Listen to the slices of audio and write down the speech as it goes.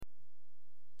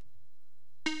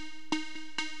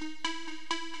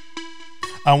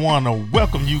I want to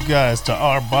welcome you guys to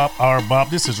Our Bop.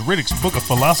 This is Riddick's Book of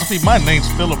Philosophy. My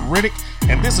name's Philip Riddick,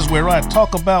 and this is where I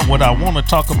talk about what I want to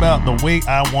talk about the way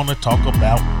I want to talk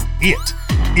about it.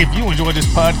 If you enjoy this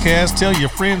podcast, tell your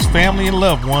friends, family, and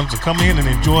loved ones to come in and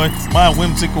enjoy my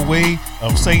whimsical way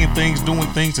of saying things, doing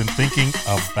things, and thinking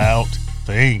about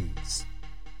things.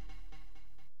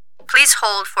 Please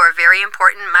hold for a very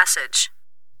important message.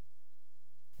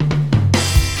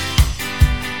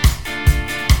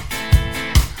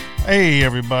 Hey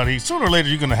everybody, sooner or later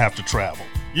you're going to have to travel.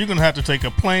 You're going to have to take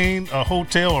a plane, a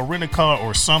hotel, or rent a car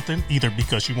or something, either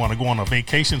because you want to go on a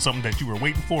vacation, something that you were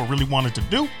waiting for or really wanted to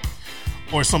do,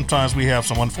 or sometimes we have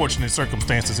some unfortunate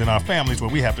circumstances in our families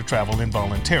where we have to travel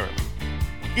involuntarily.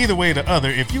 Either way or the other,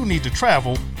 if you need to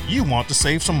travel, you want to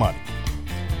save some money.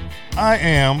 I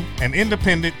am an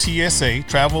independent TSA,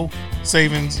 Travel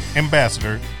Savings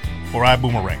Ambassador for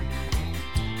iBoomerang.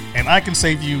 And I can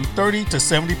save you 30 to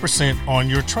 70% on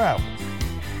your travel.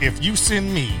 If you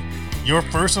send me your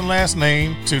first and last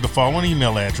name to the following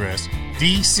email address,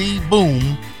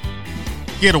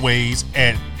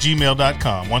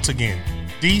 dcboomgetaways@gmail.com. Once again,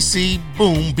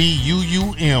 dcboom,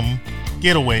 B-U-U-M,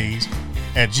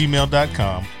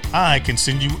 getaways@gmail.com. I can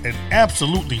send you an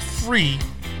absolutely free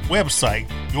website,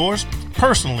 yours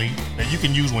personally, that you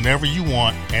can use whenever you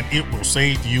want, and it will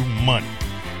save you money.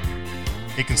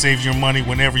 It can save your money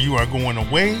whenever you are going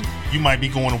away. You might be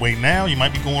going away now. You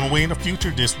might be going away in the future.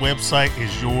 This website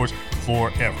is yours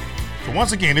forever. So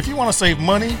once again, if you want to save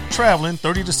money traveling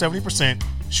 30 to 70%,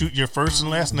 shoot your first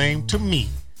and last name to me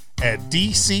at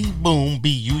dcboom,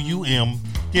 B-U-U-M,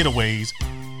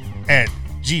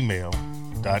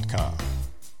 getaways@gmail.com.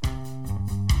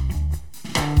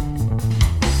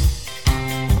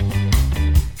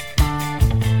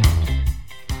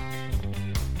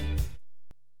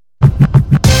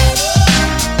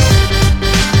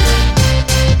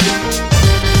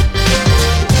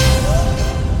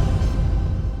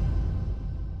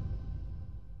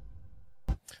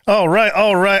 All right.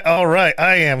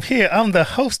 I am here. I'm the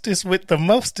hostess with the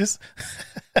mostest.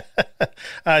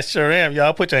 I sure am.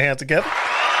 Y'all put your hands together.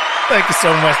 Thank you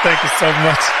so much.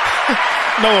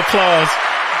 No applause,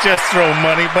 just throw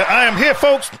money. But I am here,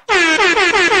 folks.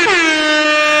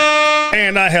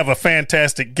 And I have a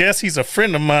fantastic guest. He's a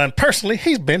friend of mine personally.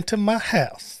 He's been to my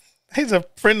house. He's a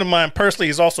friend of mine personally.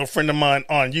 He's also a friend of mine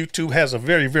on YouTube, has a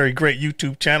very, very great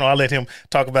YouTube channel. I'll let him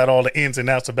talk about all the ins and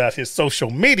outs about his social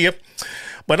media.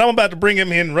 But I'm about to bring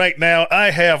him in right now.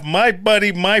 I have my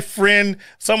buddy, my friend.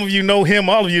 Some of you know him.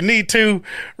 All of you need to.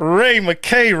 Ray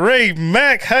McKay. Ray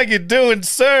Mac, how you doing,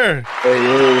 sir? Hey,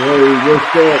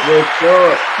 what's up?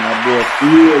 My boy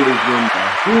Phil is in the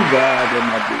two guys in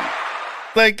my dude.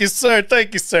 Thank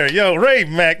you, sir. Yo, Ray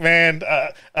Mac, man.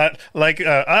 I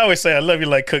always say I love you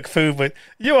like cook food, but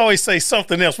you always say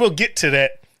something else. We'll get to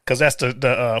that because that's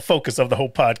the focus of the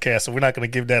whole podcast, so we're not going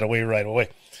to give that away right away.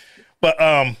 But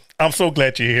I'm so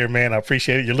glad you're here, man. I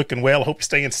appreciate it. You're looking well. I hope you're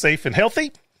staying safe and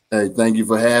healthy. Hey, thank you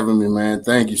for having me, man.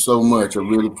 Thank you so much. I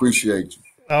really appreciate you.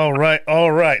 All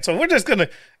right. So we're just going to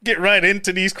get right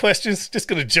into these questions. Just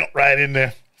going to jump right in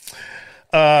there.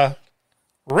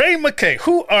 Ray McKay,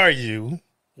 who are you?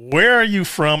 Where are you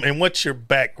from? And what's your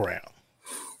background?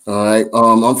 All right.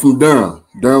 I'm from Durham,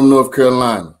 North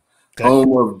Carolina, okay.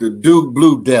 Home of the Duke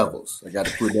Blue Devils. I got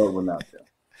to put that one out there.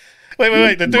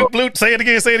 Wait. The Duke Blue. Say it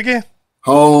again.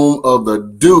 Home of the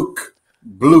Duke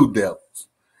Blue Devils.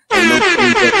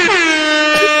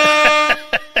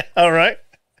 All right.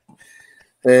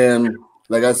 And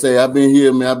like I say, I've been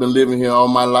here, man. I've been living here all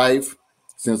my life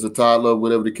since a toddler,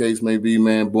 whatever the case may be,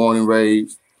 man. Born and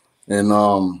raised. And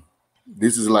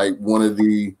this is like one of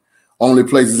the only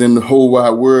places in the whole wide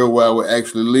world where I would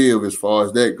actually live as far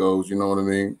as that goes. You know what I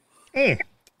mean?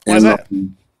 Why's that?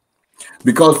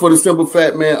 Because for the simple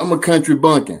fact, man, I'm a country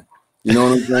bumpkin. You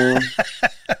know what I'm saying?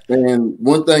 And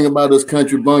one thing about us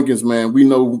country bumpkins, man, we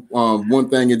know one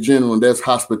thing in general, and that's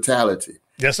hospitality.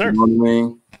 Yes, sir. You know what I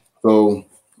mean? So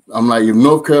I'm like, if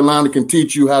North Carolina can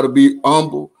teach you how to be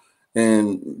humble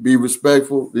and be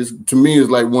respectful, this to me is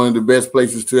like one of the best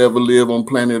places to ever live on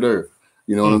planet Earth.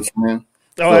 You know what I'm saying?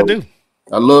 Oh, so, I do.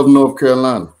 I love North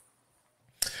Carolina.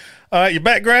 Your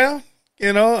background?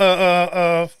 You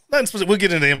know, nothing specific. We'll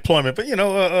get into employment, but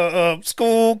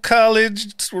school,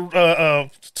 college,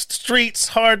 streets,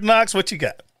 hard knocks. What you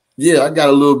got? Yeah, I got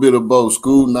a little bit of both: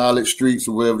 school, knowledge, streets,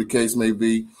 or whatever the case may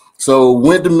be. So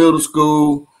went to middle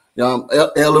school,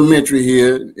 elementary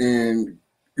here, and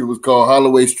it was called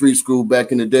Holloway Street School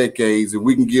back in the decades. If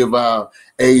we can give our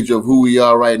age of who we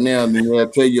are right now, then I'll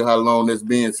tell you how long that's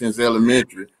been since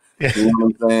elementary. You know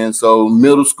what I'm saying? So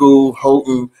middle school,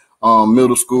 Houghton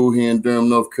middle school here in Durham,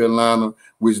 North Carolina,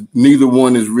 which neither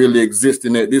one is really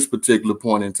existing at this particular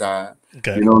point in time.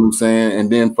 Okay. You know what I'm saying?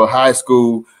 And then for high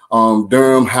school,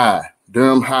 Durham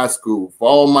High School. For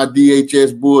all my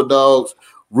DHS Bulldogs,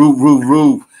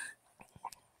 roof.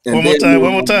 And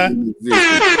one more time.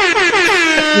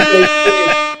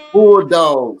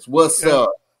 Bulldogs, what's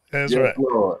up? That's right.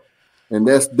 Lord. And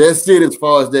that's it as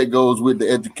far as that goes with the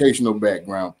educational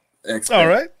background. All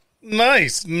right.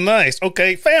 Nice.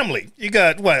 Okay, family. You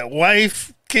got what?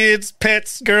 Wife, kids,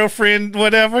 pets, girlfriend,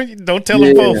 whatever. Don't tell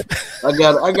them both. I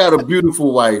got a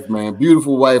beautiful wife, man.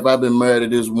 Beautiful wife. I've been married to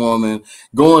this woman.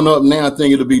 Going up now, I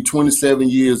think it'll be 27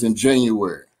 years in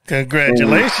January.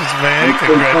 Congratulations, man.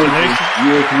 Congratulations.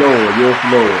 Yes, Lord.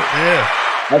 Yeah.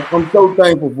 I'm so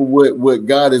thankful for what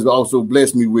God has also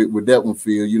blessed me with that one,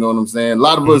 Phil. You know what I'm saying? A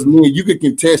lot of us men, you could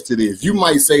contest to this. You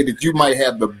might say that you might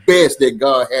have the best that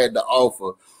God had to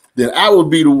offer. Then I would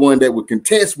be the one that would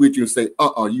contest with you and say,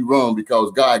 you wrong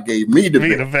because God gave me the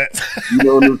best. You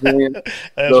know what I'm saying?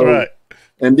 That's right.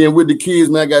 And then with the kids,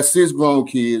 man, I got 6 grown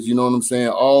kids, you know what I'm saying?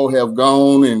 All have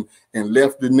gone and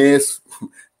left the nest.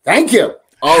 Thank you.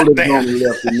 All have gone and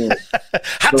left the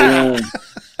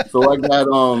nest. So I got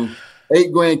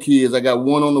 8 grandkids. I got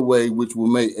 1 on the way, which will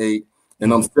make 8.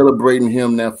 And I'm celebrating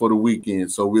him now for the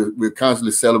weekend. So we're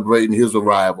constantly celebrating his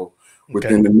arrival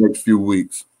within the next few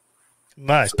weeks.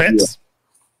 Nice. Pets?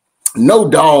 Yeah. No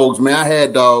dogs, man. I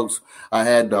had dogs.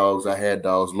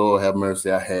 Lord have mercy.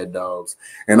 I had dogs.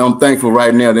 And I'm thankful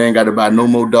right now they ain't got to buy no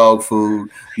more dog food.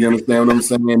 You understand what I'm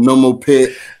saying? No more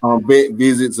vet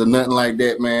visits or nothing like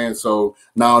that, man. So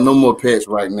no more pets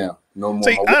right now. No more.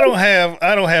 See, I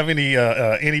don't have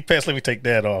any pets. Let me take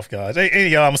that off, guys. Hey,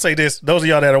 y'all, I'm gonna say this. Those of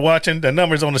y'all that are watching, the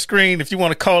number's on the screen. If you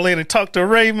want to call in and talk to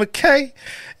Ray McKay,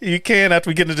 you can after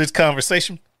we get into this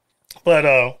conversation. But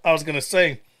I was gonna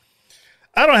say,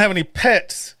 I don't have any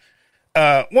pets.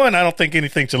 One, I don't think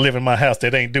anything should live in my house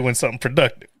that ain't doing something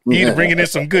productive. You either bringing in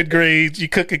some good grades, you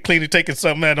cooking, cleaning, taking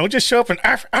something out. Don't just show up and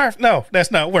arf. No,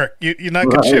 that's not work. You're not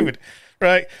contributing,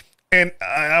 right? And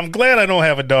I'm glad I don't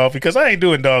have a dog because I ain't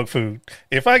doing dog food.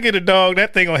 If I get a dog,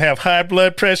 that thing gonna have high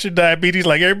blood pressure, diabetes,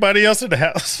 like everybody else in the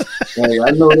house. Hey,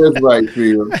 I know that's right,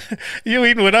 Phil. You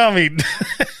eating what I'm eating.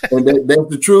 And that's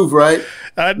the truth, right?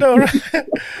 I know, right?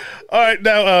 All right,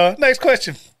 now, next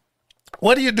question.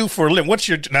 What do you do for a living?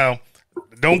 Now,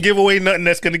 don't give away nothing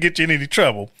that's going to get you in any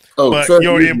trouble. But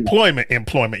your employment,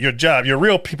 your job, your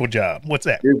real people job, what's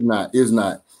that? It's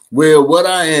not. Well, what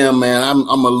I am, man,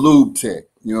 I'm a lube tech.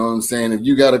 You know what I'm saying? If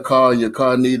you got a car, your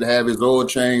car need to have its oil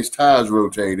changed, tires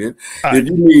rotated. If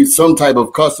you need some type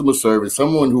of customer service,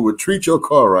 someone who would treat your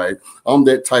car right, I'm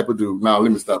that type of dude. Now,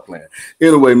 let me stop playing.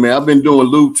 Anyway, man, I've been doing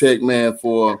lube tech, man,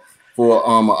 for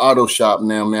an auto shop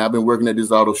now, man. I've been working at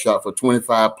this auto shop for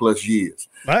 25 plus years.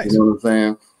 Nice. You know what I'm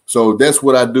saying? So that's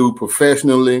what I do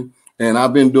professionally. And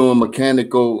I've been doing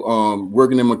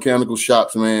working in mechanical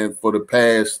shops, man, for the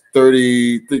past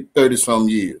 30 some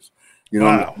years. You know,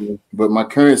 wow. But my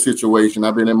current situation,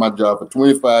 I've been in my job for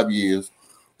 25 years.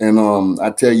 And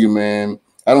I tell you, man,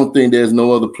 I don't think there's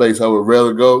no other place I would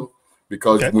rather go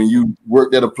because when you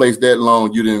worked at a place that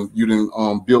long, you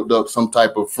didn't build up some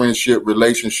type of friendship,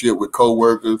 relationship with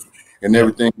coworkers and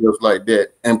everything else like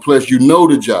that. And plus, you know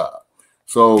the job.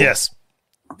 So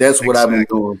that's what I've been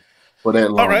doing for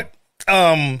that long. All right.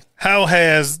 How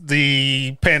has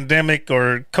the pandemic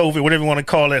or COVID, whatever you want to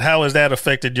call it, how has that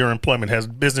affected your employment? Has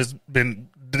business been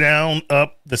down,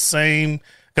 up, the same?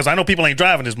 Because I know people ain't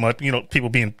driving as much, you know, people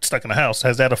being stuck in the house.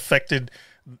 Has that affected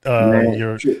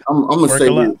your I'm gonna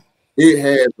say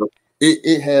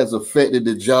it has affected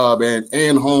the job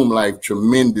and home life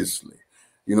tremendously.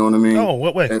 You know what I mean? Oh,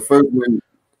 what way? At first when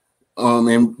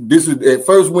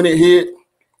it hit,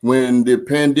 when the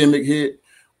pandemic hit,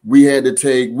 we had to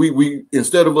take we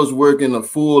instead of us working a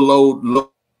full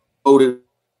loaded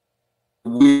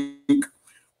week,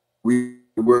 we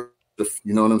worked.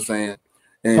 You know what I'm saying?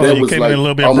 And that was like a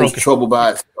little bit almost broken. Trouble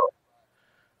by itself.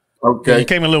 Okay, you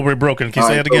came a little bit broken. Can you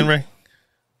say that again, Ray?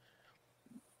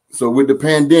 So with the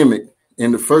pandemic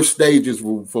in the first stages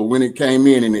for when it came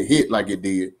in and it hit like it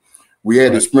did, we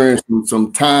had experienced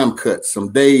some time cuts, some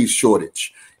days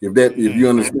shortage. If you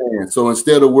understand. So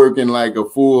instead of working like a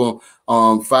full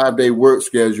 5-day work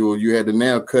schedule, you had to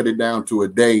now cut it down to a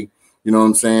day. You know what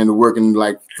I'm saying? Working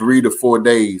like 3 to 4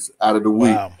 days out of the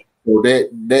week. Wow. So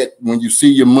that when you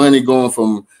see your money going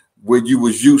from where you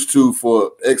was used to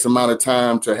for X amount of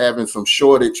time to having some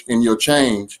shortage in your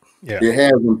change, it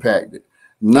has impacted.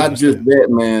 Not just that,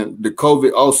 man. The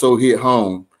COVID also hit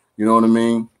home. You know what I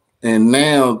mean? And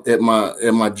now at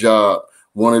my job,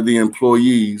 one of the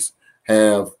employees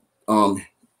have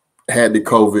had the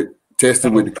COVID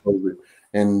tested with the COVID.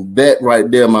 And that right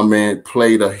there, my man,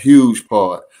 played a huge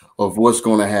part of what's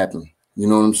going to happen. You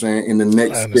know what I'm saying? In the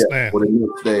next step or the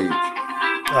next stage.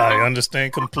 I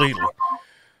understand completely.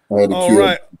 All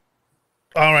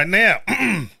right. Now,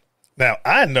 now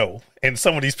I know, and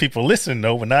some of these people listening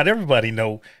know, but not everybody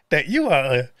know that you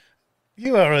are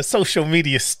a social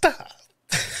media star.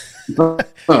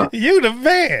 You the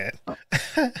man.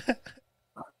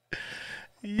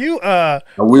 You are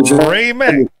Ray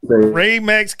Mac. Ray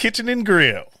Mac's Kitchen and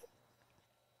Grill.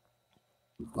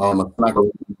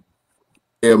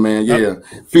 Yeah, man. Yeah.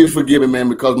 Please forgive me, man,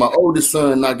 because my oldest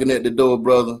son knocking at the door,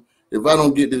 brother. If I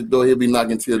don't get to the door, he'll be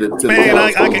knocking till the man.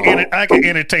 I can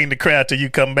entertain the crowd till you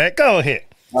come back. Go ahead.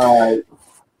 All right.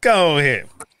 Go ahead.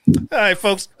 All right,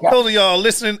 folks. Those of y'all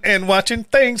listening and watching,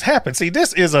 things happen. See,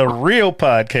 this is a real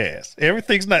podcast.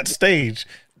 Everything's not staged.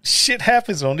 Shit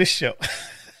happens on this show.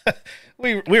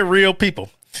 We're real people.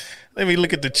 Let me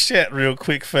look at the chat real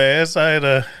quick fast. I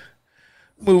had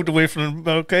moved away from,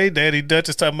 okay, Daddy Dutch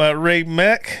is talking about Ray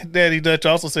Mac. Daddy Dutch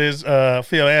also says,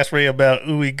 Phil asked Ray about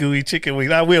ooey gooey chicken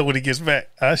wings. I will when he gets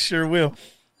back. I sure will.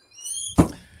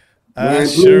 Man,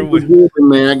 sure will.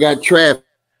 Man, I got traffic.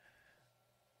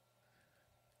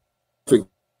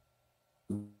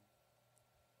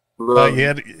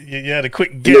 You had a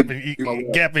quick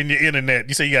gap in your internet.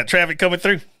 You say you got traffic coming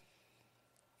through?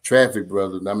 Traffic,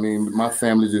 brother. I mean, my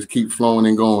family just keep flowing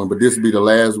and going, but this will be the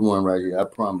last one right here. I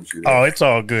promise you that. Oh, it's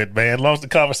all good, man. As long as the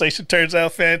conversation turns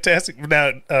out fantastic.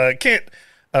 Now, Kent,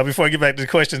 before I get back to the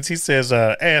questions, he says,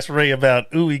 ask Ray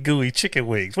about ooey gooey chicken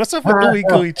wings. What's up with ooey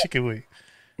gooey chicken wings?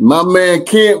 My man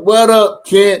Kent, what up,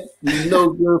 Kent? You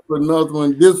know good for another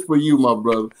one. This for you, my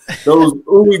brother. Those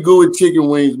ooey gooey chicken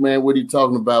wings, man. What he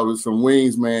talking about is some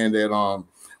wings, man, that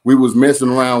we was messing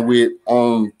around with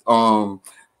on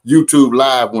YouTube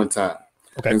Live one time.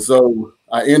 Okay. And so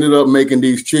I ended up making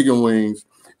these chicken wings,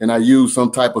 and I used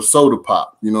some type of soda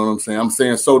pop. You know what I'm saying? I'm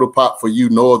saying soda pop for you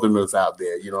Northerners out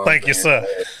there. You know. Thank you, sir.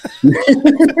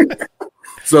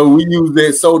 So we used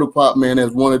that soda pop, man,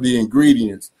 as one of the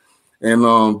ingredients.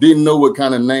 And didn't know what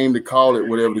kind of name to call it,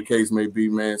 whatever the case may be,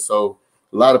 man. So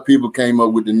a lot of people came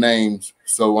up with the names.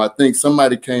 So I think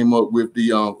somebody came up with the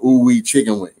ooey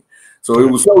chicken wing. So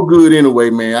it was so good anyway,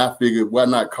 man. I figured, why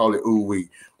not call it ooey?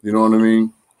 You know what I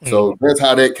mean? So that's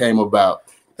how that came about.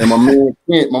 And my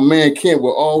man Kent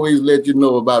will always let you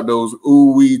know about those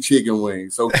ooey chicken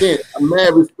wings. So Kent, I'm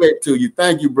mad respect to you.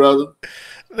 Thank you, brother.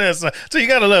 So you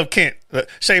gotta love Kent.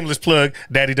 Shameless plug,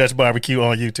 Daddy Dutch Barbecue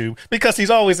on YouTube, because he's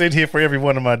always in here for every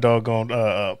one of my doggone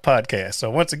podcasts. So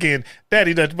once again,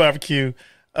 Daddy Dutch Barbecue,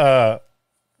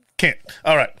 Kent.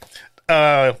 All right.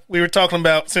 We were talking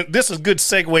about, since this is a good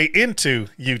segue into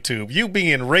YouTube, you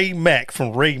being Ray Mac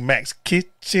from Ray Mac's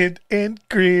Kitchen and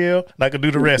Grill. Not gonna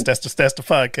do the rest. That's the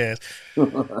podcast.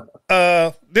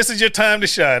 This is your time to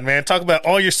shine, man. Talk about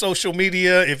all your social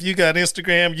media. If you got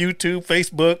Instagram, YouTube,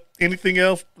 Facebook, anything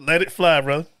else, let it fly,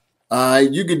 brother.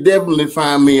 You can definitely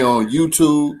find me on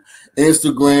YouTube,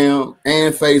 Instagram,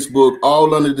 and Facebook,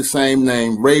 all under the same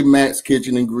name, Ray Mac's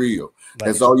Kitchen and Grill.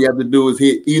 That's all you have to do is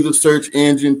hit either search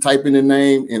engine, type in the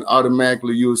name, and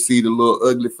automatically you'll see the little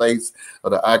ugly face or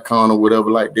the icon or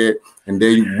whatever like that, and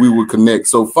then we will connect.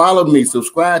 So follow me,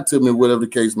 subscribe to me, whatever the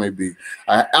case may be.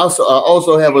 I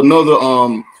also have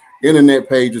another internet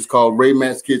page. It's called Ray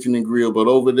Mac's Kitchen and Grill, but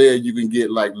over there you can get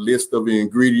like list of the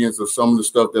ingredients of some of the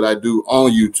stuff that I do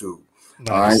on YouTube. Nice.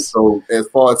 All right. So as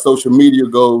far as social media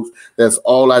goes, that's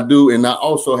all I do, and I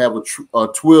also have a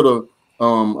Twitter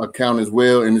account as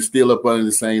well, and it's still up under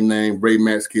the same name, Ray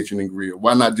Mac's Kitchen and Grill.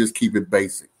 Why not just keep it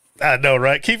basic? I know,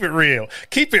 right? Keep it real.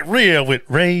 Keep it real with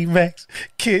Ray Mac's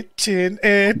Kitchen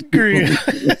and Grill.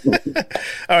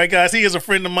 All right, guys. He is a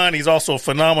friend of mine. He's also a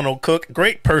phenomenal cook,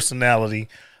 great personality.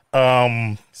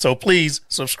 So please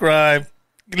subscribe,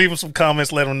 leave him some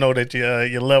comments, let him know that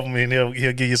you love him, and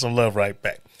he'll give you some love right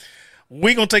back.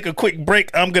 We're going to take a quick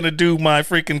break. I'm going to do my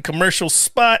freaking commercial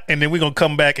spot, and then we're going to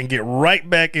come back and get right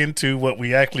back into what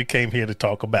we actually came here to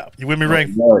talk about. You with me, Ray?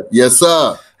 Yes,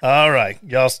 sir. All right.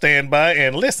 Y'all stand by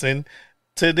and listen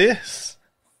to this.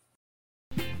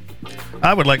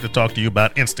 I would like to talk to you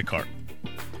about Instacart.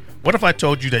 What if I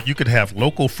told you that you could have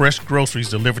local fresh groceries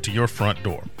delivered to your front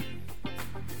door?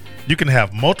 You can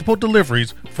have multiple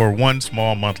deliveries for one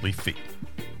small monthly fee.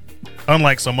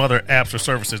 Unlike some other apps or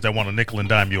services that want to nickel and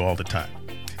dime you all the time.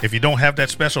 If you don't have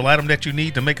that special item that you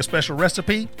need to make a special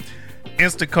recipe,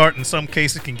 Instacart in some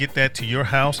cases can get that to your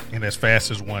house in as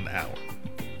fast as 1 hour.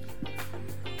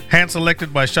 Hand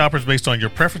selected by shoppers based on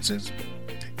your preferences,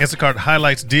 Instacart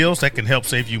highlights deals that can help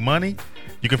save you money.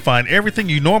 You can find everything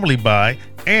you normally buy,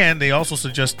 and they also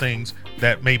suggest things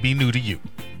that may be new to you.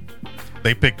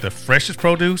 They pick the freshest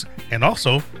produce and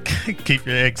also keep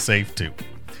your eggs safe too.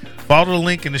 Follow the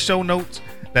link in the show notes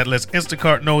that lets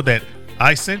Instacart know that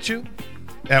I sent you.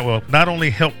 That will not only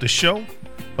help the show,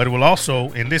 but it will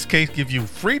also, in this case, give you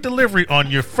free delivery on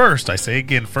your first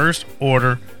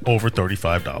order over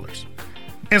 $35.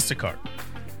 Instacart.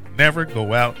 Never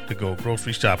go out to go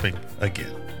grocery shopping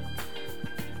again.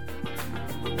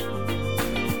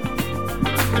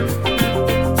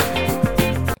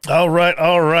 All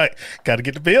right. Got to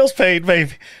get the bills paid,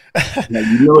 baby. Now,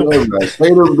 you know that's right.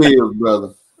 Pay them bills,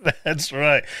 brother. That's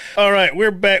right. All right, we're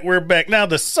back. Now,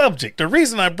 the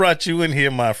reason I brought you in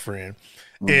here, my friend,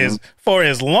 is for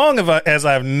as long as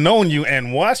I've known you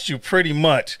and watched you pretty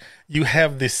much, you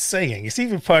have this saying. It's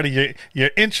even part of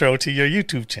your intro to your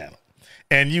YouTube channel.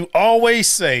 And you always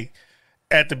say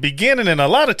at the beginning and a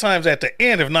lot of times at the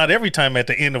end, if not every time at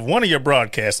the end of one of your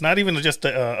broadcasts, not even just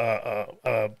a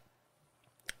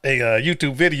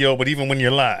YouTube video, but even when you're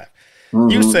live,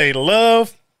 you say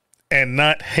love and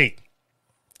not hate.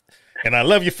 And I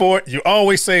love you for it. You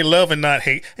always say love and not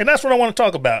hate. And that's what I want to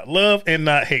talk about, love and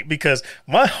not hate, because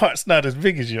my heart's not as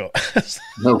big as yours.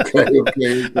 Okay.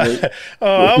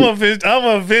 I'm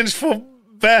a vengeful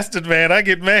bastard, man. I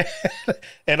get mad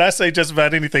and I say just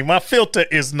about anything. My filter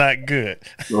is not good.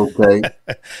 Okay.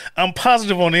 I'm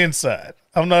positive on the inside.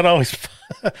 I'm not always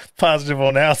positive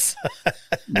on the outside.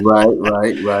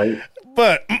 Right.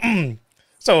 But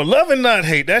so love and not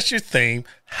hate, that's your theme.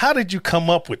 How did you come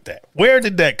up with that? Where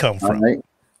did that come from?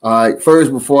 All right.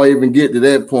 First, before I even get to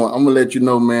that point, I'm going to let you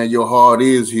know, man, your heart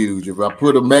is huge. If I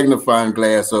put a magnifying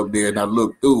glass up there and I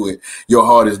look through it, your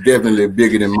heart is definitely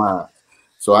bigger than mine.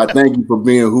 So I thank you for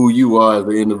being who you are as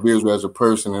an individual, as a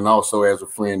person, and also as a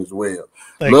friend as well.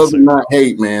 Thanks, love sir. and not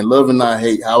hate, man. Love and not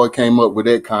hate. How I came up with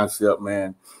that concept,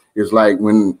 man, is like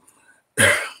when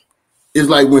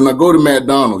I go to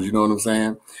McDonald's, you know what I'm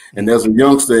saying? And there's a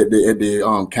youngster at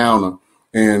the counter,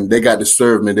 and they got to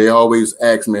serve me. They always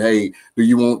ask me, hey, do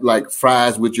you want like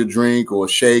fries with your drink or a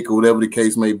shake or whatever the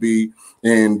case may be?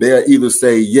 And they'll either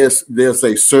say yes, they'll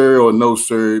say sir or no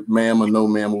sir, ma'am or no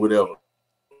ma'am or whatever.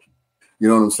 You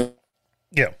know what I'm saying?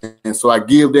 Yeah. And so I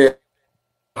give that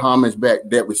homage back,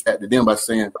 that respect to them by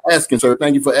saying, asking, sir,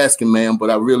 thank you for asking, ma'am,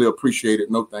 but I really appreciate it.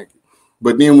 No, thank you.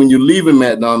 But then when you're leaving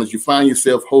McDonald's, you find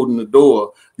yourself holding the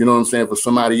door, you know what I'm saying, for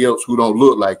somebody else who don't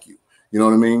look like you. You know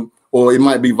what I mean? Or it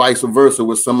might be vice versa,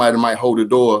 where somebody might hold the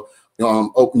door,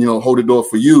 hold the door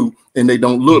for you, and they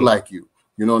don't look like you.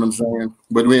 You know what I'm saying?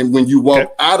 But when you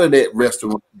walk out of that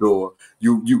restaurant door,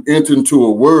 you enter into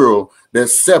a world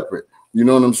that's separate. You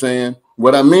know what I'm saying?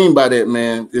 What I mean by that,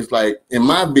 man, is like in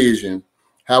my vision,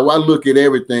 how I look at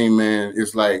everything, man,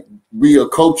 is like we a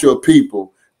culture of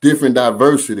people, different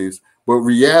diversities, but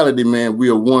reality, man, we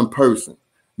are one person.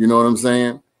 You know what I'm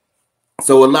saying?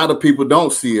 So a lot of people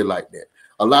don't see it like that.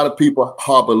 A lot of people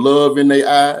harbor love in their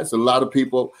eyes. A lot of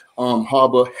people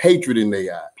harbor hatred in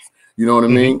their eyes. You know what I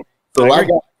mean? So I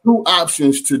got two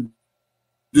options to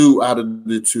do out of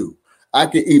the two. I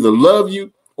can either love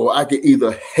you or I can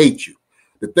either hate you.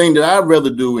 The thing that I'd rather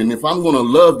do, and if I'm going to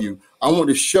love you, I want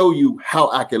to show you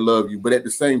how I can love you, but at the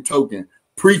same token,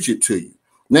 preach it to you.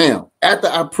 Now, after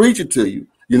I preach it to you,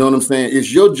 you know what I'm saying?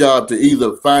 It's your job to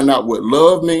either find out what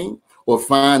love means or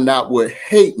find out what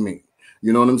hate means.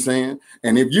 You know what I'm saying?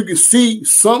 And if you can see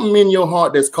something in your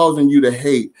heart that's causing you to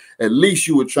hate, at least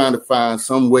you were trying to find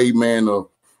some way, man,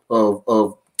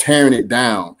 of tearing it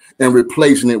down and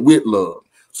replacing it with love.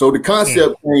 So the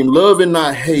concept came, love and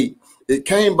not hate. It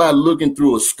came by looking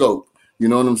through a scope. You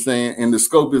know what I'm saying? And the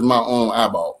scope is my own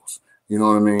eyeballs. You know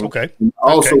what I mean? Okay. And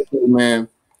also, man,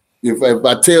 if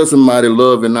I tell somebody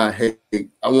love and not hate,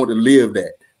 I want to live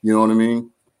that. You know what I mean?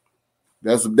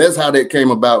 That's how that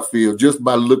came about, Phil, just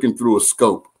by looking through a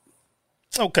scope.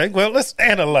 Okay, well, let's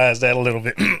analyze that a little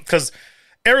bit because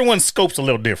everyone's scope's a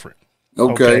little different.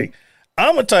 Okay.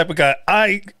 I'm a type of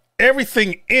guy,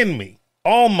 everything in me,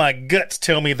 all my guts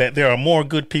tell me that there are more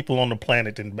good people on the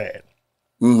planet than bad.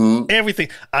 Mm-hmm. Everything.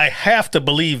 I have to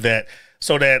believe that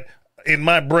so that in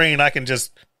my brain I can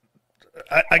just,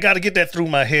 I got to get that through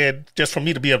my head just for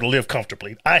me to be able to live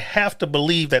comfortably. I have to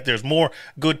believe that there's more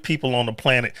good people on the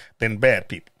planet than bad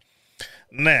people.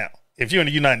 Now, if you're in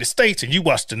the United States and you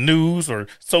watch the news or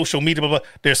social media, blah, blah,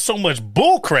 there's so much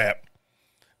bull crap.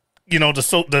 You know,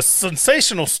 the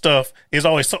sensational stuff is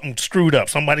always something screwed up.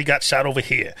 Somebody got shot over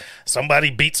here.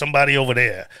 Somebody beat somebody over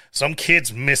there. Some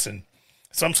kid's missing.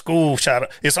 Some school shot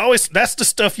up. It's always, that's the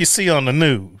stuff you see on the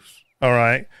news. All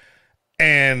right.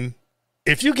 And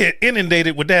if you get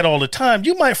inundated with that all the time,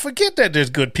 you might forget that there's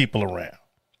good people around.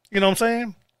 You know what I'm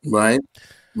saying? Right.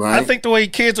 I think the way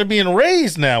kids are being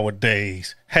raised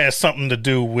nowadays has something to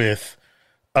do with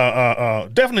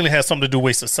definitely has something to do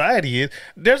with society is.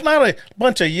 There's not a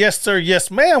bunch of yes sir,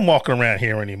 yes ma'am walking around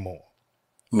here anymore.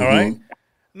 All right.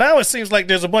 Now it seems like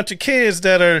there's a bunch of kids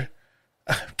that are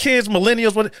kids,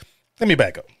 millennials. Let me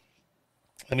back up.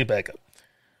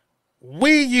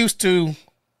 We used to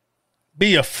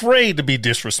be afraid to be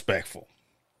disrespectful.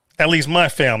 At least my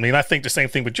family, and I think the same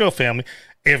thing with your family.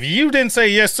 If you didn't say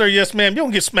yes sir, yes ma'am, you're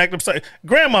gonna get smacked upside.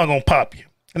 Grandma gonna pop you.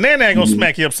 And then they're gonna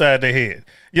smack you upside the head.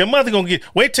 Your mother gonna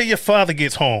wait till your father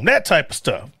gets home. That type of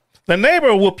stuff. The neighbor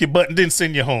will whoop your butt and then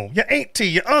send you home. Your auntie,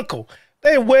 your uncle,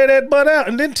 they wear that butt out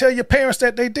and then tell your parents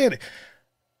that they did it.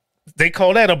 They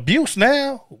call that abuse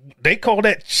now. They call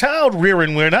that child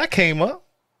rearing when I came up.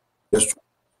 That's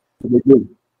true.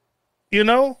 You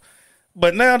know?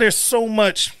 But now there's so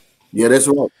much. Yeah, that's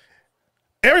right.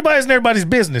 Everybody's in everybody's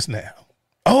business now.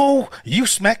 Oh, you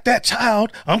smacked that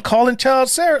child. I'm calling child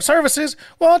services.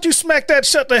 Why don't you smack that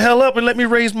shut the hell up and let me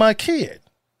raise my kid?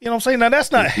 You know what I'm saying? Now,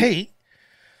 that's not hate.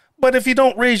 But if you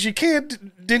don't raise your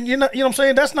kid, then you're not, you know what I'm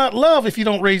saying? That's not love if you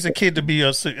don't raise a kid to be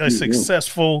a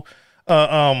successful,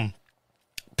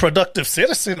 productive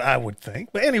citizen, I would think.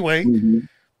 But anyway,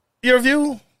 your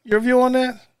view on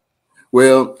that?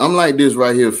 Well, I'm like this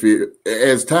right here, Phil.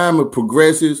 As time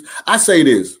progresses, I say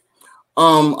this.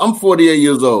 I'm 48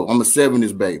 years old. I'm a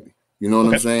 70s baby. You know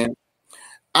what I'm saying?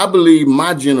 I believe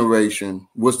my generation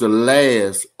was the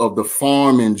last of the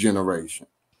farming generation.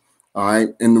 All right.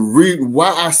 And the reason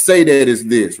why I say that is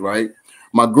this, right?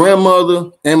 My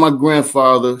grandmother and my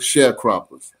grandfather,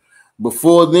 sharecroppers.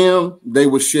 Before them, they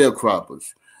were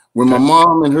sharecroppers. When my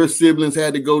mom and her siblings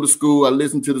had to go to school, I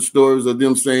listened to the stories of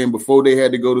them saying before they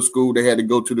had to go to school, they had to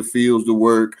go to the fields to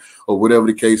work or whatever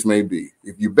the case may be.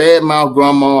 If you badmouth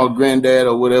grandma or granddad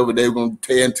or whatever, they were going to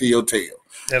tear into your tail.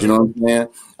 You know what I'm saying?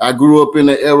 I grew up in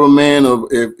the era, man, of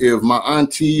if my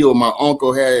auntie or my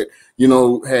uncle had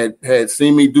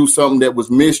seen me do something that was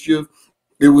mischief,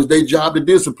 it was their job to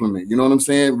discipline me. You know what I'm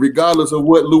saying? Regardless of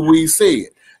what Louise said.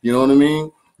 You know what I mean?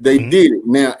 They did it.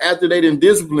 Now, after they didn't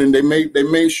discipline, they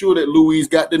made sure that Louise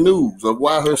got the news of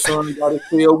why her son got his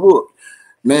tail whooped.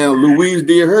 Now, Louise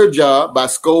did her job by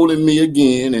scolding me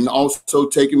again and also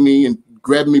taking me and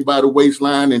grabbing me by the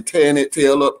waistline and tearing that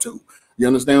tail up too. You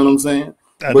understand what I'm saying?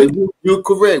 But you're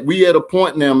correct. We at a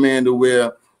point now, man, to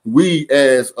where we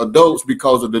as adults,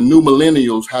 because of the new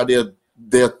millennials, how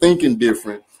they're thinking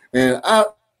different. And I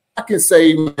can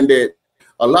say, man, that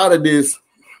a lot of this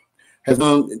has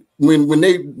when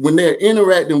they're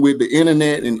interacting with the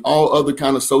internet and all other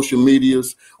kind of social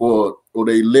medias, or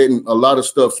they letting a lot of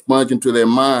stuff sponge into their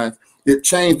minds, it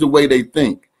changed the way they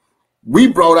think. We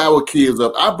brought our kids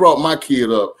up. I brought my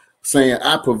kid up saying,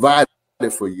 I provided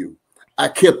for you. I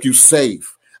kept you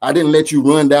safe. I didn't let you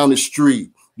run down the street.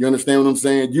 You understand what I'm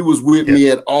saying? You was with me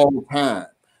at all times.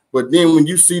 But then when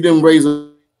you see them raise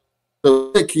the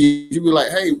kid, you be like,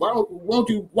 hey,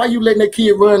 why you letting that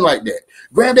kid run like that?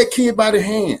 Grab that kid by the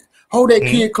hand. Hold that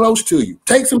kid close to you.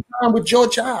 Take some time with your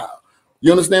child.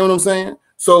 You understand what I'm saying?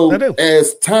 So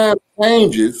as time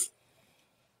changes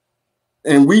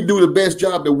and we do the best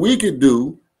job that we could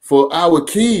do for our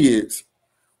kids,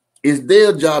 it's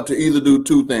their job to either do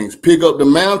two things: pick up the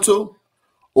mantle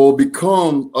or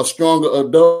become a stronger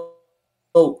adult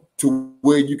to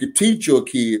where you could teach your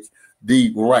kids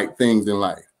the right things in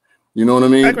life. You know what I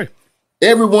mean? I agree.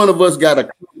 Every one of us got a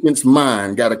conscious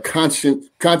mind, got a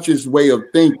conscious way of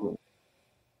thinking.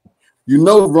 You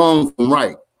know wrong from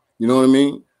right. You know what I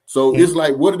mean? So it's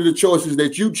like, what are the choices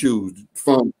that you choose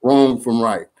from wrong from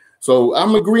right? So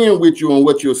I'm agreeing with you on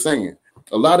what you're saying.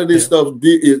 A lot of this stuff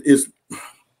is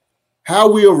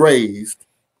how we are raised.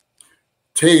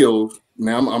 Tells,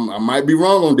 now I might be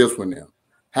wrong on this one now.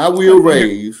 How we are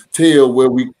raised tell where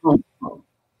we come from.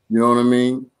 You know what I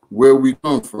mean? Where we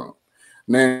come from.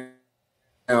 Now,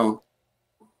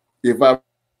 if I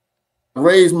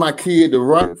raise my kid the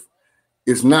right,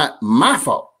 it's not my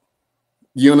fault.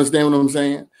 You understand what I'm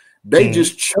saying? They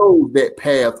just chose that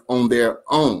path on their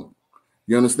own.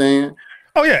 You understand?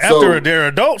 Oh, yeah. After they're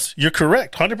adults, you're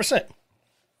correct. 100%.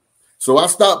 So I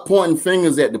stopped pointing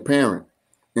fingers at the parent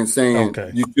and saying,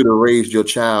 you should have raised your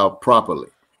child properly.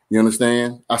 You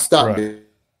understand? I stopped it.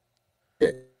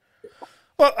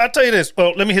 Well, I'll tell you this.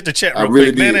 Well, let me hit the chat real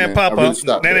quick. Nana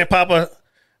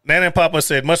and Papa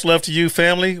said, much love to you,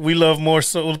 family. We love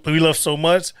so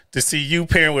much to see you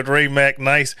pairing with Ray Mack.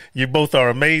 Nice. You both are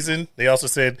amazing. They also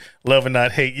said, love and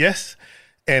not hate. Yes.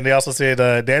 And they also said,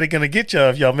 Daddy gonna get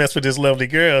y'all if y'all mess with this lovely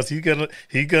girls. He gonna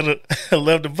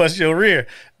love to bust your rear.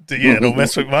 Don't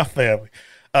mess with my family.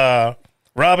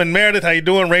 Robin Meredith, how you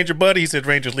doing? Ranger Buddy, he said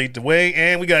Rangers lead the way.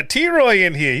 And we got T-Roy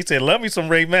in here. He said, love me some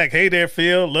Ray Mack. Hey there,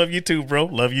 Phil. Love you too, bro.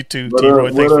 Love you too.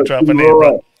 T-Roy, thanks for dropping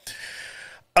in,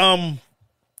 bro.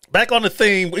 Back on the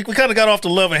theme, we kind of got off the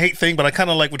love and hate thing, but I kind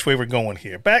of like which way we're going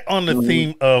here. Back on the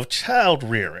theme of child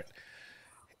rearing.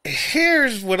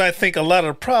 Here's what I think a lot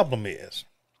of the problem is.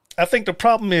 I think the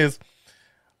problem is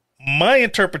my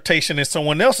interpretation and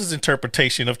someone else's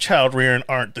interpretation of child rearing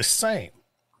aren't the same.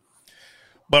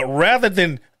 But rather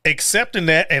than accepting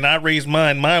that and I raise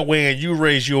mine my way and you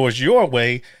raise yours your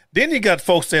way, then you got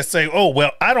folks that say, oh,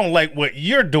 well, I don't like what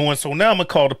you're doing, so now I'm going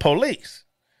to call the police.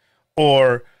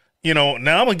 Or, now I'm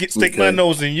going to stick my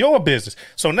nose in your business.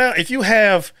 So now if you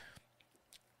have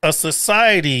a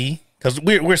society, because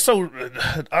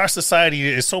our society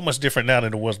is so much different now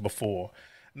than it was before.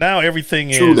 Now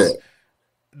everything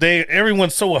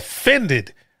everyone's so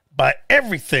offended by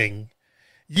everything,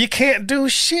 you can't do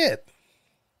shit.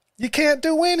 You can't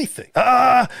do anything.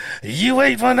 You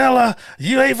ate vanilla.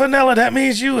 That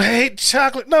means you hate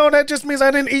chocolate. No, that just means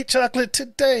I didn't eat chocolate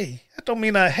today. That don't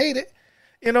mean I hate it,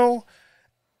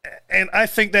 And I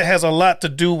think that has a lot to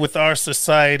do with our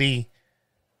society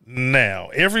now.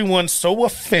 Everyone's so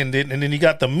offended, and then you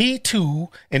got the Me Too,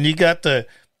 and you got the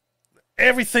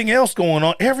everything else going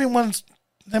on.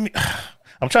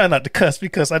 I'm trying not to cuss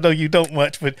because I know you don't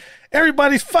much, but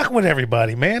everybody's fucking with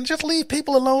everybody, man. Just leave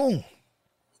people alone.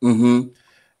 Mm-hmm.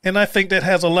 And I think that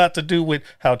has a lot to do with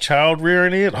how child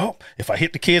rearing is. Oh, if I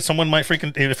hit the kid, someone might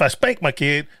if I spank my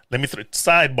kid,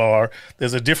 sidebar,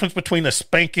 there's a difference between a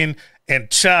spanking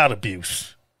and child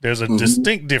abuse. There's a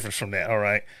distinct difference from that. All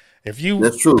right. If you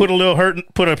put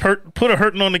a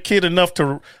hurting on the kid enough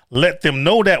to let them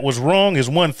know that was wrong is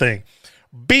one thing.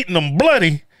 Beating them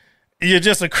bloody, you're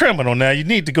just a criminal now. You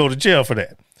need to go to jail for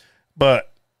that.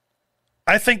 But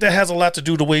I think that has a lot to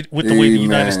do with the way the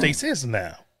United States is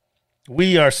now.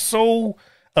 We are so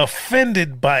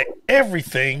offended by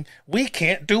everything, we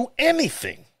can't do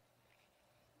anything.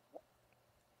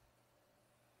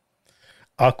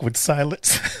 Awkward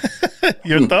silence.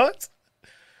 Your thoughts?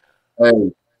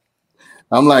 Hey,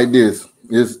 I'm like this.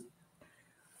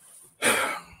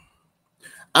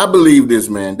 I believe this,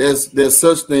 man. There's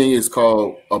such thing as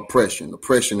called oppression.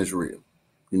 Oppression is real.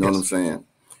 You know what I'm saying?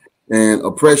 And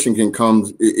oppression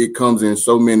comes in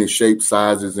so many shapes,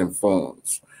 sizes, and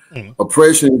forms.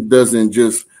 Oppression doesn't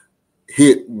just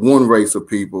hit one race of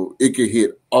people. It can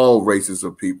hit all races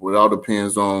of people. It all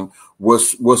depends on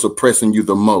what's oppressing you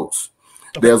the most.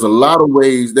 Okay. There's a lot of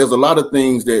ways. There's a lot of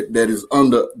things that is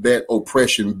under that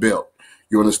oppression belt.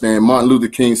 You understand? Martin Luther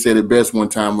King said it best one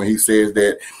time when he says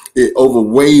that it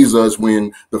overweighs us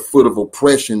when the foot of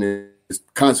oppression is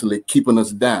constantly keeping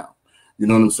us down. You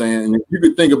know what I'm saying? And if you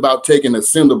could think about taking a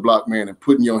cinder block, man, and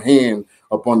putting your hand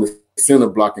up on the cinder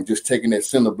block and just taking that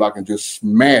cinder block and just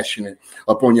smashing it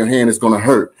up on your hand, it's going to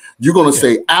hurt. You're going to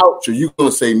say, ouch, or you're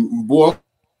going to say, boy,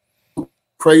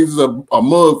 praises a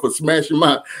mug for smashing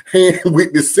my hand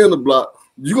with the cinder block.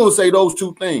 You're going to say those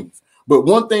two things. But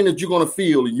one thing that you're going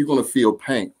to feel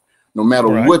pain. No matter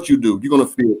what you do, you're going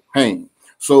to feel pain.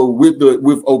 So with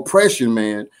oppression,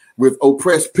 man, with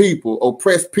oppressed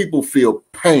people feel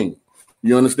pain.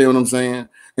 You understand what I'm saying?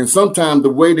 And sometimes the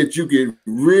way that you can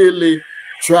really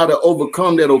try to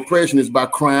overcome that oppression is by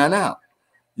crying out.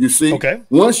 You see,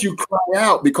 once you cry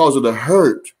out because of the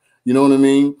hurt, you know what I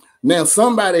mean? Now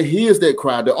somebody hears that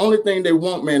cry. The only thing they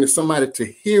want, man, is somebody to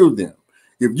hear them.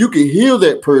 If you can hear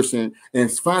that person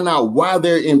and find out why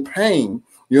they're in pain,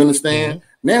 you understand?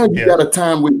 Mm-hmm. Now you got a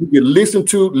time where you can listen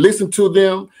to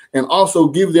them and also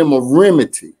give them a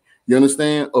remedy, you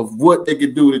understand, of what they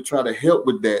could do to try to help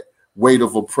with that weight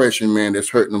of oppression, man, that's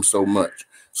hurting them so much.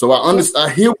 So I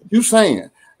hear what you're saying,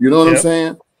 you know what I'm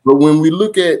saying? But when we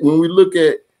look at,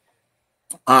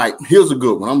 all right, here's a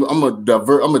good one. I'm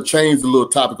gonna change the little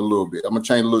topic a little bit. I'm gonna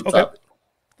change the little topic.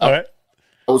 All right.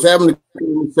 I was having a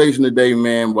conversation today,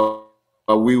 man, while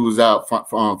we was out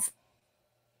frying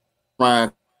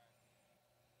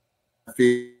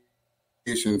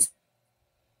fish and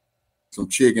some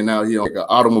chicken out here, like an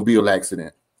automobile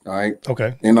accident. All right.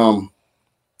 Okay. And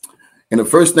the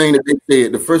first thing they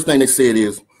said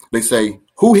is, they say,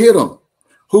 who hit him?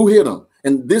 Who hit him?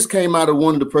 And this came out of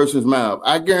one of the person's mouth.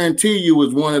 I guarantee you it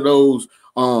was one of those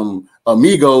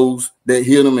amigos that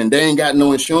hit him and they ain't got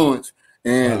no insurance.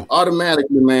 And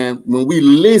automatically, man, when we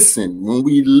listen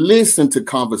to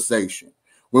conversation,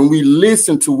 when we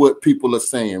listen to what people are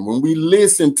saying, when we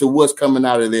listen to what's coming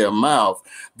out of their mouth,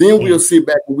 then we'll sit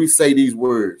back and we say these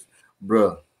words,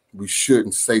 bruh, we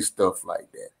shouldn't say stuff like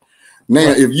that. Now,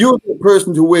 if you're the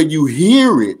person to where you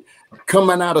hear it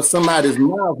coming out of somebody's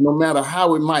mouth, no matter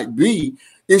how it might be,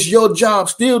 it's your job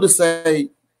still to say,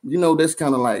 you know, that's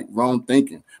kind of like wrong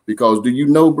thinking. Because do you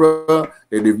know, bro,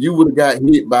 that if you would have got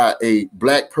hit by a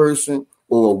black person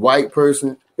or a white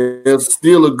person, there's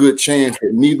still a good chance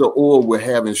that neither or will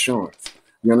have insurance.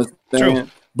 You understand? True.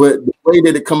 But the way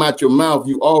that it come out your mouth,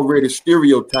 you already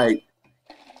stereotype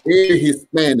every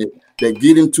Hispanic that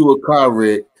get into a car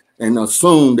wreck and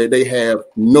assume that they have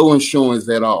no insurance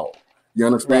at all. You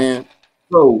understand? Right.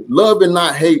 So love and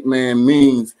not hate, man,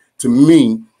 means to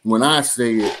me, when I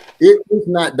say it, it's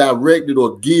not directed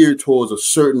or geared towards a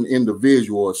certain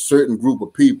individual or a certain group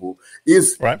of people.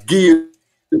 It's geared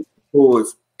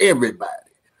towards everybody.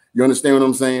 You understand what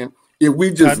I'm saying? If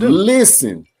we just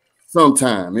listen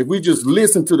sometime, if we just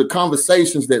listen to the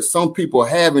conversations that some people are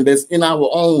having that's in our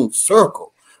own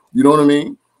circle, you know what I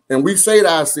mean? And we say to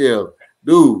ourselves,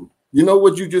 dude, you know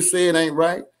what you just said ain't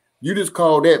right? You just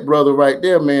called that brother right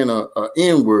there, man, a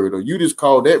N-word, or you just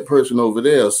called that person over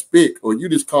there a spick, or you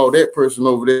just called that person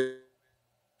over there.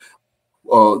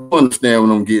 You understand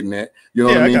what I'm getting at? You know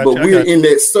what I mean? But we're in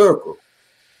that circle.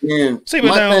 And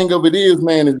my thing of it is,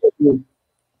 man, is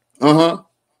that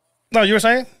No, you were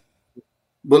saying?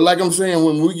 But like I'm saying,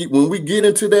 when we get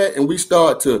into that and we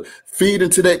start to feed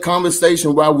into that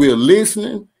conversation while we're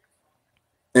listening,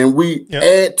 and we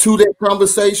add to that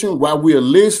conversation while we're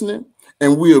listening,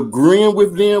 and we're agreeing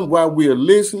with them while we're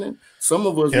listening, some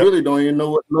of us really don't even know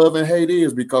what love and hate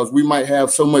is, because we might have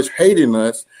so much hate in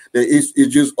us that it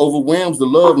just overwhelms the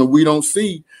love, and we don't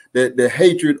see that the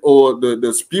hatred or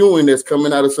the spewing that's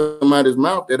coming out of somebody's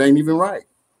mouth that ain't even right.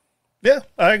 Yeah,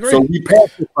 I agree. So we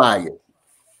pacify it.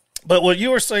 But what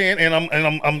you were saying, and I'm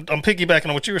piggybacking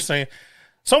on what you were saying,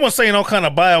 someone's saying all kind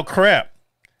of bio crap,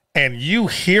 and you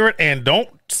hear it and don't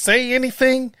say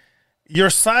anything, your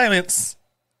silence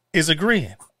is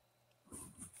agreeing.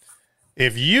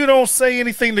 If you don't say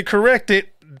anything to correct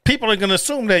it, people are going to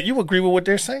assume that you agree with what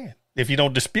they're saying if you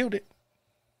don't dispute it.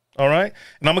 All right.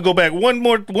 And I'm going to go back one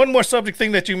more subject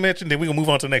thing that you mentioned, then we're going to move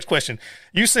on to the next question.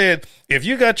 You said if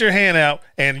you got your hand out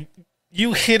and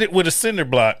you hit it with a cinder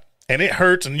block and it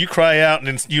hurts and you cry out and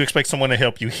then you expect someone to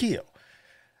help you heal.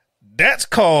 That's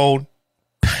called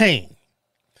pain.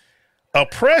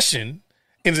 Oppression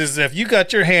is as if you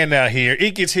got your hand out here,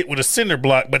 it gets hit with a cinder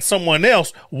block, but someone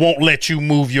else won't let you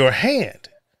move your hand.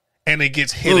 And it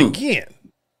gets hit again.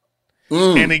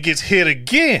 And it gets hit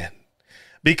again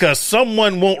because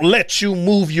someone won't let you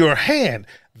move your hand.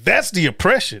 That's the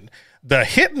oppression. The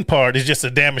hitting part is just the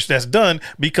damage that's done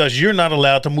because you're not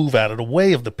allowed to move out of the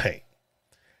way of the pain.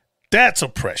 That's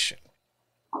oppression.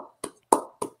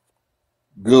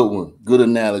 Good one. Good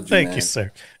analogy. Thank you,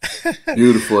 sir.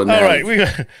 Beautiful analogy. All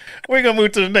right, we're gonna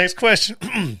move to the next question.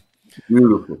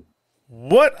 Beautiful.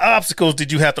 What obstacles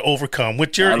did you have to overcome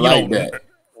with your,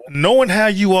 knowing how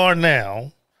you are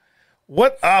now?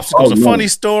 What obstacles? A funny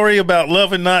story about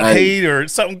love and not hate, or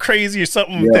something crazy, or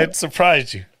something that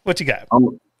surprised you? What you got?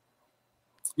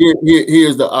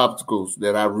 Here's the obstacles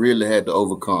that I really had to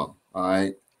overcome. All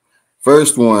right.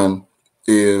 First one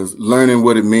is learning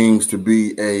what it means to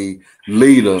be a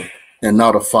leader and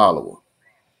not a follower.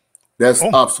 That's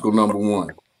obstacle number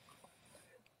one.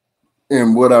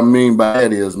 And what I mean by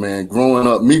that is, man, growing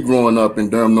up in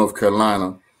Durham, North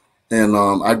Carolina, and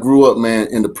I grew up, man,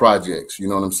 in the projects. You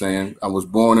know what I'm saying? I was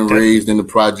born and raised in the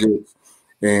projects.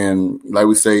 And like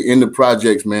we say, in the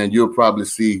projects, man, you'll probably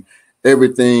see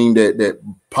everything that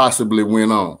possibly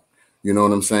went on. You know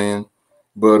what I'm saying?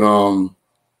 But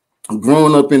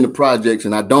growing up in the projects,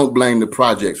 and I don't blame the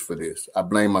projects for this. I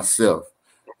blame myself.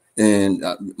 And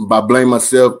by blame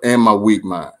myself and my weak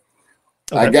mind.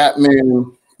 Okay. I got,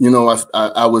 man, you know,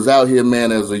 I was out here,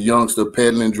 man, as a youngster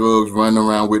peddling drugs, running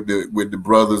around with the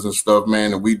brothers and stuff,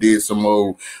 man. And we did some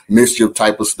old mischief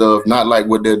type of stuff, not like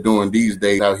what they're doing these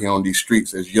days out here on these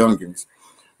streets as youngins.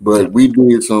 But we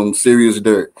did some serious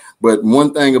dirt. But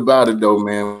one thing about it, though,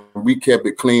 man, we kept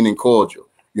it clean and cordial.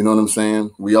 You know what I'm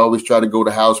saying? We always try to go to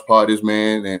house parties,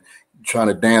 man, and trying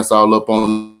to dance all up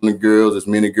on the girls, as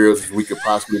many girls as we could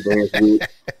possibly dance with.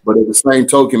 But at the same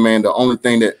token, man, the only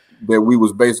thing that we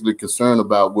was basically concerned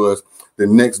about was the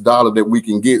next dollar that we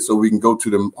can get so we can go to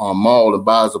the mall and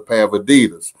buy us a pair of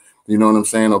Adidas. You know what I'm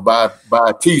saying? Or buy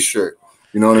a T-shirt.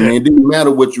 You know what I mean? It didn't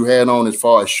matter what you had on as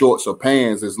far as shorts or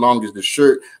pants, as long as the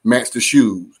shirt matched the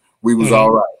shoes. We was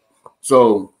all right.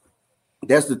 So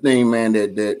that's the thing, man,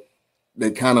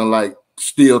 that kind of like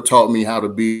still taught me how to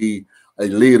be a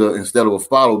leader instead of a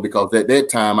follower, because at that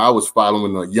time I was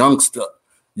following a youngster.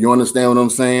 You understand what I'm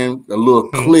saying? A little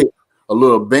clique, a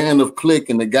little band of clique,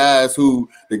 and the guy who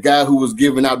was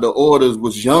giving out the orders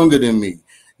was younger than me.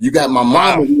 You got my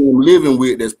mama who I'm living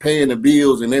with that's paying the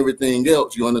bills and everything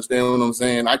else. You understand what I'm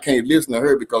saying? I can't listen to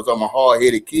her because I'm a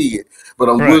hard-headed kid, but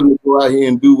I'm willing to go out here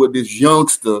and do what this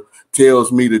youngster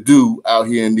tells me to do out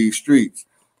here in these streets,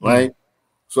 right?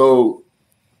 So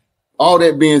all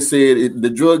that being said, the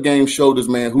drug game showed us,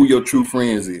 man, who your true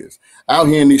friends is. Out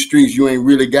here in these streets, you ain't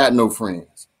really got no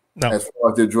friends as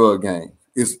far as the drug game.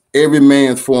 It's every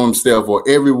man's for himself or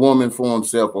every woman for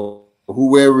himself or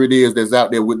whoever it is that's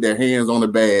out there with their hands on the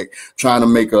bag trying to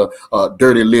make a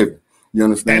dirty living. You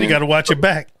understand? And you got to watch your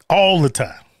back all the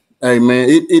time. Hey, man,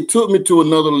 it took me to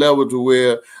another level to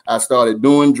where I started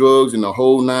doing drugs in the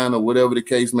whole nine or whatever the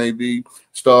case may be.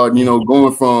 Started,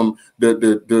 going from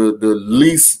the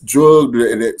least drug,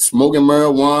 that smoking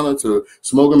marijuana to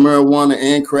smoking marijuana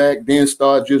and crack, then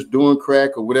start just doing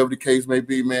crack or whatever the case may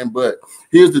be, man. But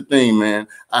here's the thing, man.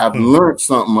 I've learned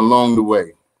something along the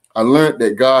way. I learned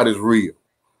that God is real.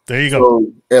 There you go.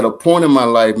 So at a point in my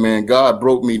life, man, God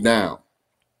broke me down,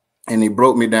 and he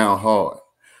broke me down hard.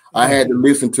 I had to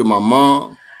listen to my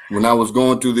mom when I was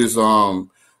going through this,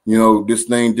 this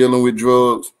thing dealing with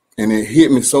drugs, and it hit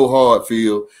me so hard,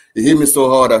 Phil. It hit me so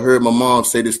hard. I heard my mom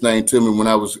say this thing to me when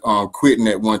I was quitting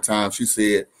at one time. She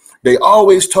said, they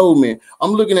always told me,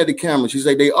 I'm looking at the camera. She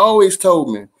said, they always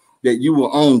told me that you were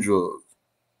on drugs,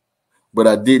 but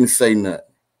I didn't say nothing.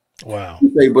 Wow. She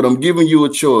said, but I'm giving you a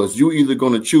choice. You either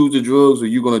going to choose the drugs or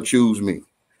you're going to choose me.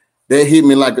 That hit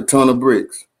me like a ton of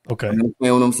bricks. Okay. You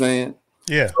understand what I'm saying?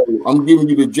 Yeah. So I'm giving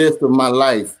you the gist of my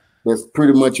life. That's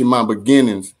pretty much in my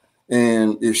beginnings.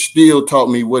 And it still taught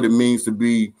me what it means to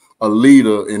be a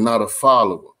leader and not a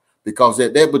follower. Because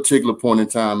at that particular point in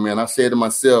time, man, I said to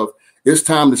myself, it's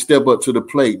time to step up to the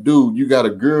plate. Dude, you got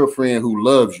a girlfriend who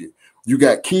loves you. You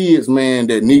got kids, man,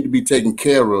 that need to be taken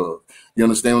care of. You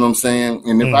understand what I'm saying?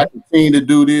 And if I continue to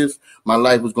do this, my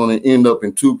life is going to end up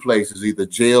in two places, either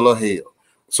jail or hell.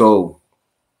 So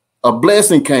a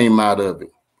blessing came out of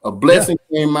it. A blessing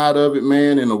came out of it,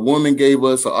 man. And a woman gave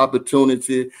us an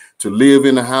opportunity to live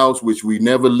in a house which we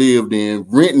never lived in,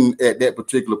 renting at that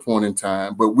particular point in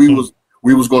time. But we was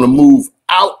going to move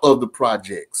out of the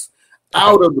projects,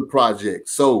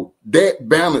 So that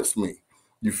balanced me.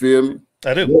 You feel me?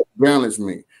 I do. That balanced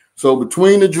me. So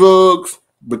between the drugs,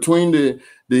 between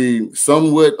the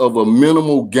somewhat of a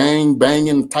minimal gang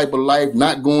banging type of life,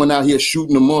 not going out here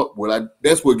shooting them up,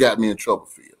 that's what got me in trouble,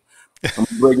 Phil. I'm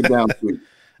gonna break it down for you.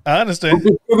 I understand. I'm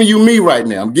just giving you me right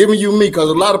now. I'm giving you me because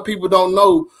a lot of people don't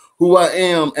know who I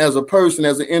am as a person,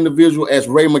 as an individual, as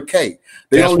Ray McKay.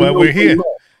 That's why we're here.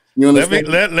 You understand?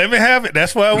 Let me have it.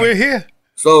 That's why we're here.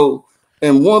 So,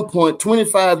 at one point,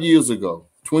 25 years ago,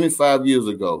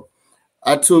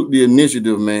 I took the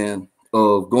initiative, man,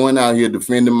 of going out here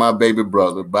defending my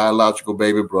biological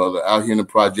baby brother, out here in the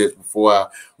projects before I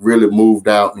really moved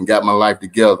out and got my life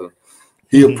together.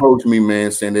 He approached me,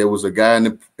 man, saying there was a guy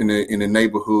in the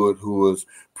neighborhood who was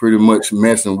pretty much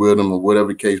messing with him or whatever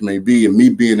the case may be. And me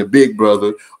being the big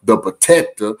brother, the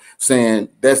protector, saying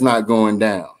that's not going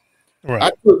down. Right.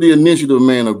 I took the initiative,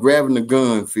 man, of grabbing the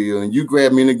gun, Phil, and you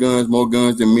grabbed more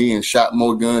guns than me, and shot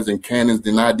more guns and cannons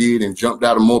than I did, and jumped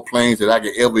out of more planes than I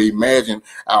could ever imagine.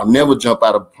 I'll never jump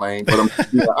out of a plane, but I'm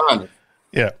being honest.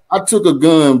 Yeah. I took a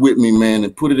gun with me, man,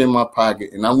 and put it in my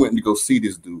pocket, and I went to go see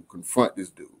this dude, confront this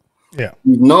dude. Yeah.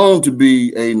 He's known to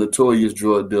be a notorious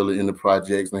drug dealer in the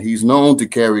projects, and he's known to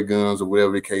carry guns or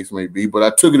whatever the case may be. But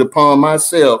I took it upon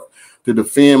myself to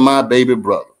defend my baby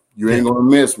brother. You ain't going to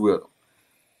mess with him.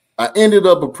 I ended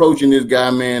up approaching this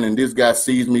guy, man, and this guy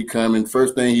sees me coming.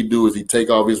 First thing he do is he take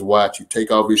off his watch, he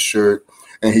take off his shirt,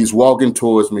 and he's walking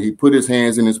towards me. He put his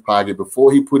hands in his pocket.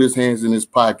 Before he put his hands in his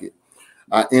pocket,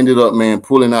 I ended up, man,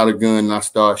 pulling out a gun, and I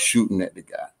started shooting at the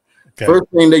guy. Okay.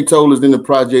 First thing they told us in the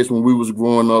projects when we was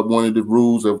growing up, one of the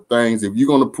rules of things, if you're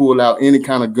going to pull out any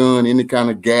kind of gun, any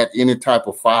kind of gat, any type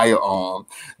of firearm,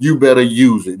 you better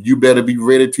use it. You better be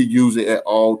ready to use it at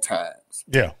all times.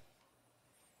 Yeah.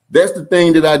 That's the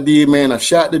thing that I did, man. I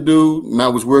shot the dude, and I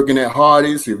was working at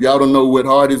Hardee's. If y'all don't know what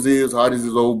Hardee's is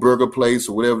old burger place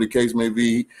or whatever the case may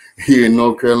be here in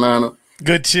North Carolina.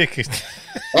 Good chicken.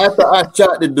 After I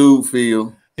shot the dude,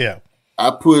 Phil, yeah,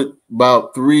 I put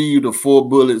about 3 to 4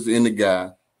 bullets in the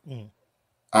guy.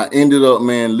 I ended up,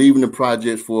 man, leaving the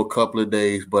projects for a couple of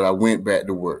days, but I went back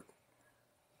to work.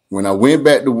 When I went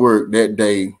back to work that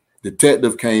day,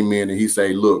 detective came in and he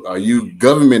said, look, are you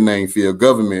government name, Phil,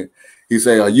 government? He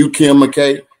say, are you Kim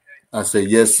McKay? I say,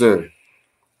 yes, sir.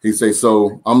 He say,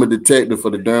 so I'm a detective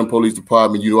for the Durham Police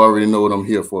Department. You already know what I'm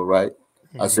here for, right?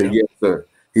 I say, yes, sir.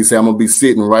 He said, I'm going to be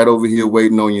sitting right over here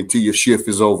waiting on you until your shift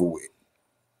is over with.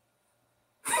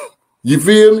 You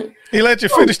feel me? He let you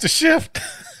finish the shift.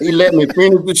 He let me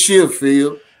finish the shift,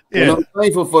 Phil. Yeah. And I'm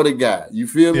thankful for the guy. You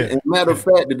feel me? Yeah. And matter of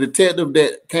fact, the detective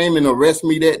that came and arrested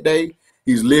me that day,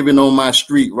 he's living on my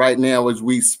street right now as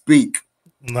we speak.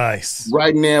 Nice.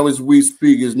 Right now as we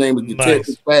speak, his name is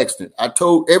Detective Paxton. I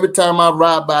told every time I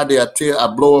ride by there, I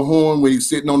blow a horn when he's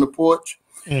sitting on the porch.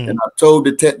 And I told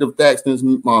Detective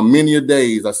Paxton many a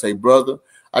days, I say, brother,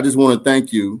 I just want to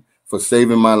thank you for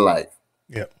saving my life.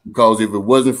 Yeah. Because if it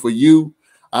wasn't for you,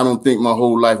 I don't think my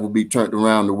whole life would be turned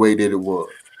around the way that it was.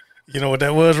 You know what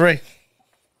that was, Ray?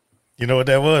 You know what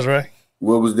that was, right?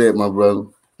 What was that, my brother?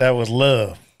 That was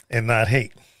love and not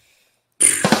hate.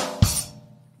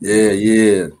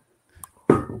 Yeah.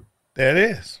 There it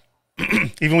is.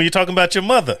 Even when you're talking about your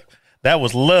mother, that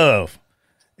was love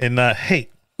and not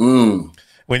hate.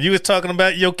 When you was talking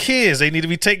about your kids, they need to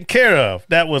be taken care of.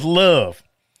 That was love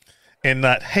and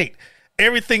not hate.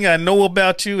 Everything I know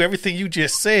about you, everything you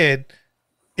just said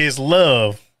is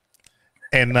love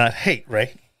and not hate,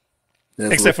 right?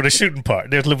 Except for the shooting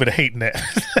part. There's a little bit of hate in that.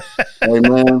 Hey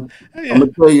man, yeah. I'm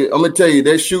gonna tell you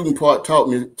that shooting part taught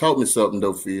me something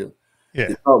though, Phil.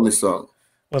 Yeah. It taught me something.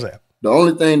 What's that? The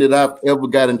only thing that I've ever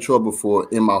got in trouble for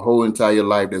in my whole entire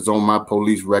life that's on my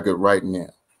police record right now.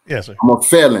 Yes, sir. I'm a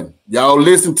felon. Y'all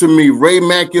listen to me. Ray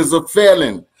Mack is a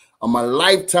felon. I'm a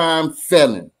lifetime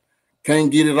felon.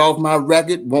 Can't get it off my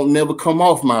record. Won't never come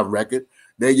off my record.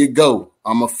 There you go.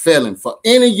 I'm a felon. For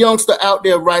any youngster out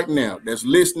there right now that's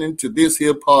listening to this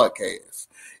here podcast,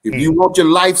 if you want your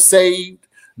life saved,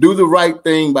 do the right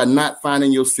thing by not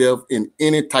finding yourself in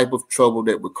any type of trouble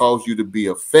that would cause you to be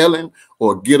a felon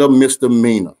or get a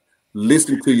misdemeanor.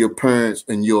 Listen to your parents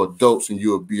and your adults and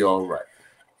you'll be all right.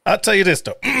 I'll tell you this,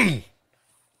 though.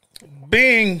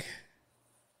 Being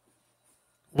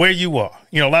where you are,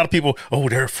 a lot of people,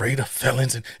 they're afraid of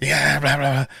felons. And blah, blah,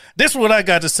 blah. This is what I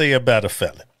got to say about a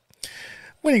felon.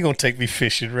 When are you going to take me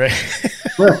fishing, Ray?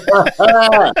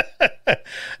 I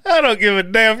don't give a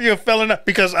damn if you're a felon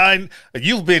because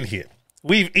you've been here.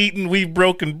 We've eaten, we've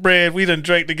broken bread, we done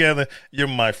drank together. You're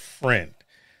my friend.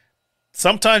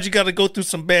 Sometimes you got to go through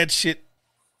some bad shit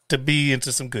to be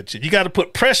into some good shit. You got to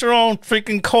put pressure on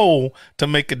freaking coal to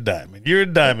make a diamond. You're a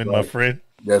diamond, my friend.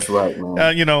 That's right,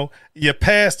 man. Your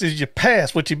past is your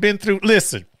past. What you've been through.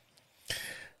 Listen,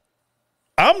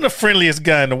 I'm the friendliest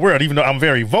guy in the world, even though I'm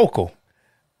very vocal.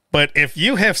 But if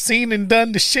you have seen and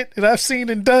done the shit that I've seen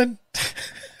and done,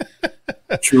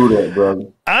 true that, brother.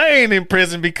 I ain't in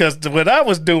prison because what I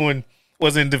was doing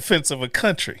was in defense of a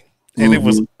country, and it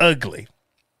was ugly.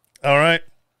 All right.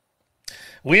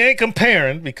 We ain't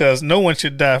comparing because no one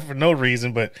should die for no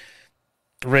reason, but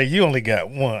Ray, you only got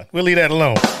one. We'll leave that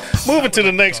alone. Moving to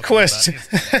the next question.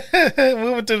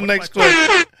 Moving to the next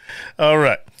question. All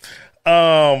right.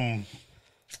 All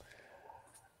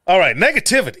right.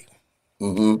 Negativity.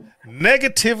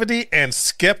 Negativity and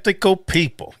skeptical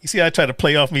people. You see, I try to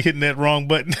play off me hitting that wrong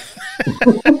button.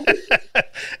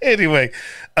 Anyway,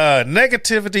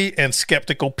 negativity and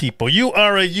skeptical people. You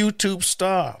are a YouTube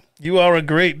star. You are a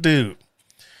great dude.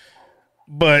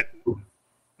 But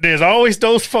there's always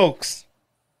those folks.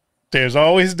 There's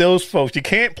always those folks. You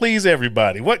can't please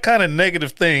everybody. What kind of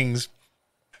negative things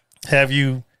have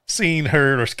you seen,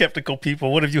 heard, or skeptical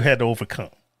people? What have you had to overcome?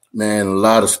 Man, a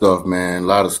lot of stuff, man. A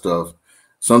lot of stuff.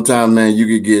 Sometimes, man, you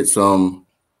could get some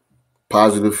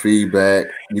positive feedback.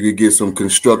 You could get some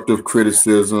constructive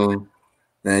criticism.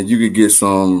 And you could get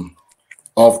some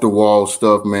off-the-wall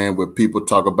stuff, man, where people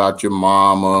talk about your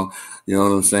mama. You know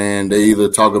what I'm saying? They either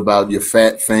talk about your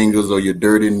fat fingers or your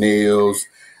dirty nails.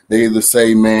 They either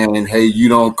say, man, hey, you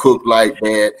don't cook like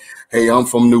that. Hey, I'm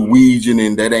from Norwegian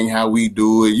and that ain't how we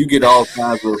do it. You get all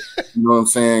kinds of, you know what I'm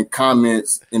saying,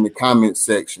 comments in the comment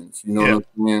sections. You know what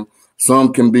I'm saying?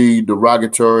 Some can be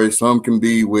derogatory. Some can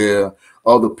be where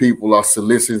other people are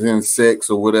soliciting sex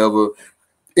or whatever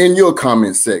in your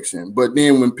comment section. But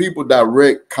then when people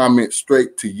direct comment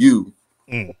straight to you,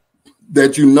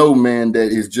 that man,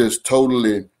 that is just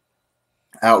totally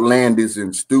outlandish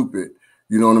and stupid.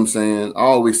 You know what I'm saying? I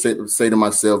always say to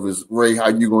myself is, Ray, how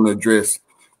you going to address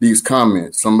these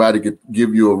comments? Somebody could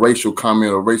give you a racial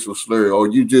comment or racial slur, or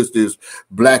you just as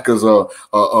black as a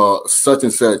such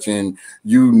and such, and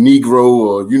you Negro,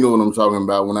 or you know what I'm talking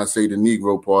about. When I say the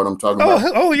Negro part, I'm talking about.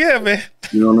 Oh yeah, man.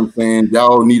 You know what I'm saying?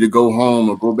 Y'all need to go home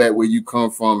or go back where you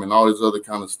come from and all this other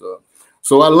kind of stuff.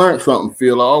 So I learned something,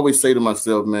 Phil. I always say to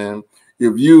myself, man,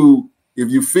 if you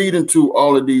feed into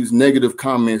all of these negative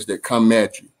comments that come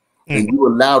at you, and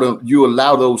you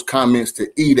allow those comments to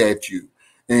eat at you,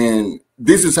 and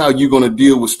this is how you're going to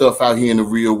deal with stuff out here in the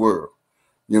real world.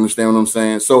 You understand what I'm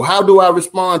saying? So how do I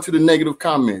respond to the negative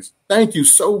comments? Thank you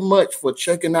so much for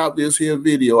checking out this here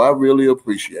video. I really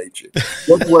appreciate you.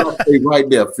 That's what I say right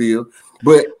there, Phil.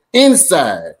 But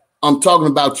inside, I'm talking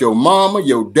about your mama,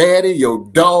 your daddy, your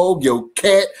dog, your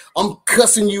cat. I'm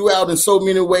cussing you out in so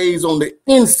many ways on the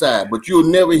inside, but you'll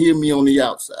never hear me on the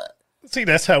outside. See,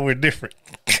 that's how we're different.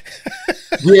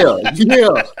 Yeah,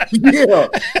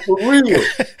 for real.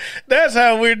 That's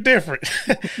how we're different.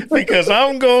 Because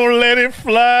I'm gonna let it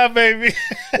fly, baby.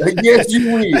 Yes,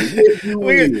 you will. Yes, you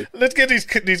will. Let's get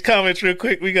these comments real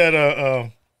quick. We got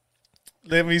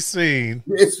let me see.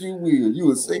 Yes, you will. You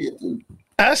will say it too.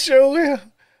 I sure will.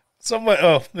 Somebody.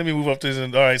 Oh, let me move up to this.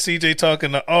 All right, CJ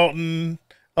talking to Alton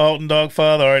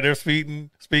Dogfather. All right, they're speaking.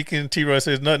 T-Roy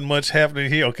says nothing much happening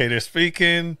here. Okay, they're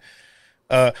speaking.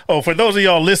 For those of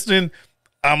y'all listening,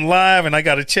 I'm live and I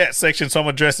got a chat section, so I'm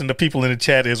addressing the people in the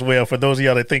chat as well. For those of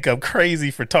y'all that think I'm crazy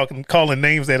for calling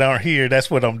names that aren't here, that's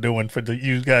what I'm doing for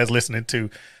you guys listening to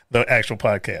the actual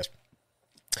podcast.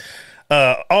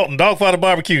 Alton Dogfather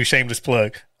Barbecue, shameless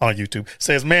plug on YouTube,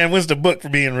 says, man, when's the book for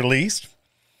being released?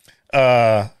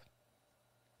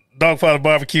 Dogfather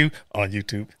Barbecue on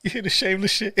YouTube. You hear the shameless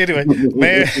shit? Anyway,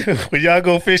 man, when y'all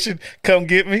go fishing, come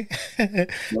get me.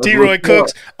 T-Roy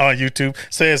Cooks on YouTube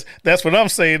says, that's what I'm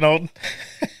saying, Alton.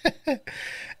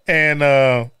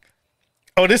 And,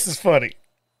 this is funny.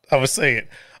 I was saying,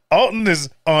 Alton is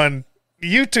on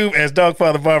YouTube as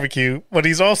Dogfather Barbecue, but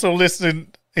he's also listening.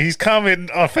 He's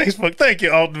commenting on Facebook. Thank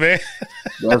you, Alton, man.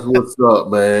 That's what's up,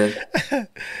 man.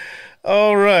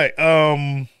 All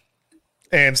right.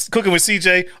 And Cooking with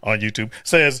CJ on YouTube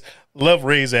says, love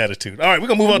Ray's attitude. All right, we're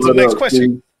going to move on to the next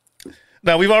question.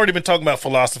 Now, we've already been talking about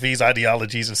philosophies,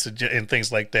 ideologies, and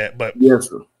things like that. But yes,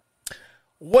 sir.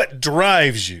 What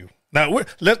drives you? Now,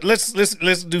 let's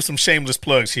do some shameless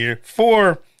plugs here.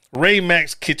 For Ray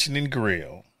Mack's Kitchen and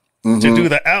Grill, to do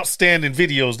the outstanding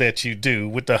videos that you do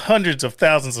with the hundreds of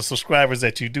thousands of subscribers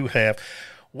that you do have,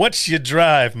 what's your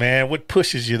drive, man? What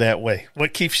pushes you that way?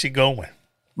 What keeps you going?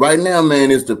 Right now,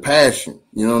 man, it's the passion.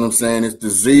 You know what I'm saying? It's the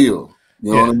zeal.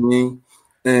 You know what I mean?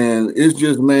 And it's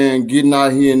just, man, getting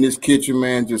out here in this kitchen,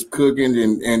 man, just cooking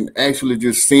and actually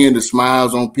just seeing the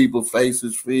smiles on people's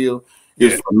faces feel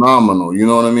is phenomenal. You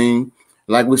know what I mean?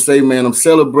 Like we say, man, I'm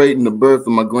celebrating the birth of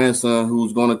my grandson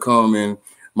who's going to come. And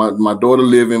my daughter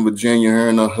live in Virginia. Her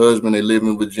and her husband, they live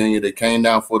in Virginia. They came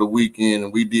down for the weekend,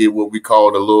 and we did what we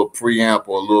called a little preamp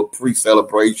or a little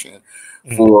pre-celebration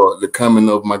for the coming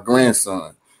of my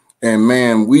grandson. And,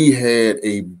 man, we had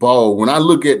a ball. When I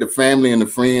look at the family and the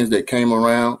friends that came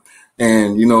around,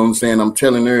 and, you know what I'm saying, I'm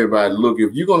telling everybody, look,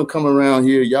 if you're going to come around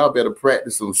here, y'all better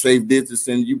practice some safe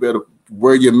distancing. You better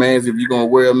wear your mask if you're going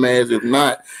to wear a mask. If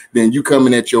not, then you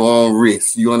coming at your own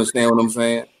risk. You understand what I'm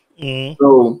saying?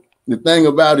 So the thing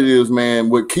about it is,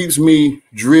 man, what keeps me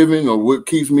driven or what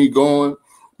keeps me going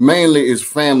mainly is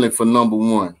family for number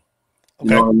one.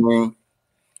 You know what I mean?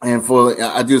 And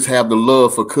I just have the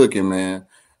love for cooking, man.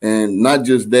 And not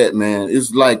just that, man,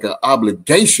 it's like an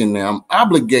obligation now. I'm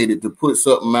obligated to put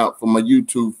something out for my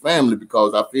YouTube family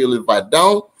because I feel if I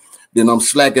don't, then I'm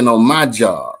slacking on my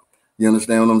job. You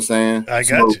understand what I'm saying? I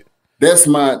got you. That's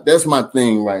my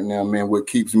thing right now, man, what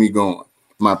keeps me going.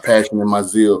 My passion and my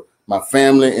zeal, my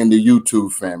family and the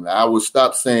YouTube family. I will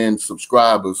stop saying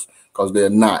subscribers because they're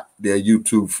not. They're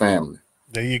YouTube family.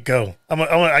 There you go.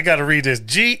 I got to read this.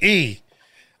 GE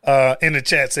in the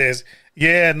chat says,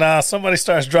 somebody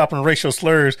starts dropping racial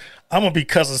slurs, I'm going to be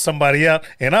cussing somebody out,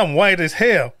 and I'm white as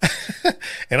hell.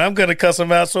 And I'm going to cuss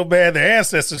them out so bad their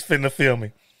ancestors finna feel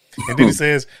me. And then he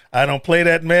says, I don't play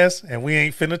that mess, and we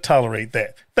ain't finna tolerate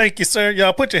that. Thank you, sir.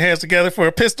 Y'all put your hands together for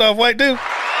a pissed off white dude.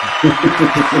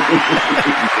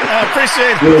 I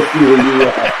appreciate it.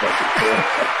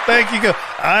 Thank you.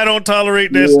 I don't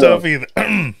tolerate that stuff either.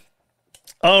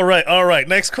 All right.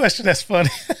 Next question. That's funny.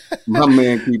 My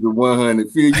man keep it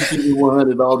 100. Phil, you keep it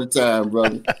 100 all the time,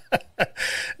 brother.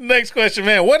 Next question,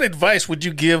 man. What advice would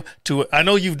you give to, I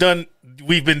know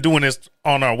we've been doing this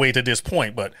on our way to this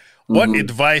point, but what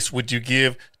advice would you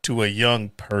give to a young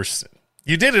person?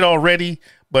 You did it already,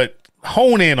 but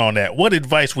hone in on that. What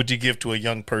advice would you give to a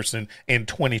young person in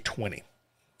 2020?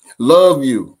 Love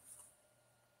you.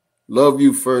 Love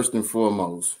you first and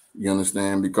foremost. You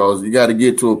understand? Because you got to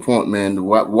get to a point, man.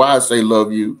 Why I say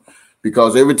love you?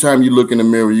 Because every time you look in the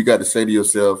mirror, you got to say to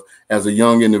yourself, as a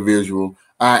young individual,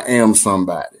 I am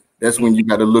somebody. That's when you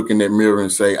got to look in that mirror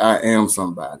and say, I am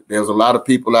somebody. There's a lot of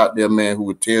people out there, man, who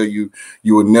would tell you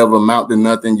you will never amount to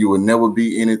nothing. You will never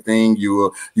be anything.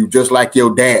 You just like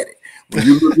your daddy. When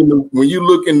you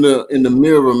look in the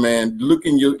mirror, man, look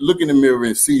in the mirror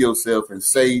and see yourself and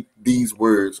say these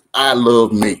words, I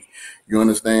love me. You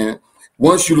understand?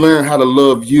 Once you learn how to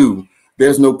love you,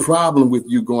 there's no problem with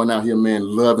you going out here, man,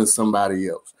 loving somebody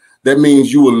else. That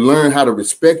means you will learn how to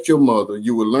respect your mother.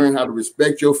 You will learn how to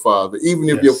respect your father. Even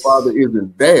if your father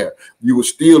isn't there, you will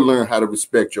still learn how to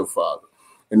respect your father.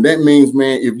 And that means,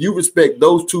 man, if you respect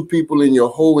those two people in your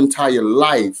whole entire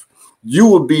life, you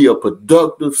will be a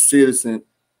productive citizen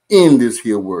in this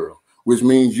here world, which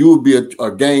means you will be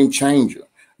a game changer.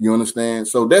 You understand?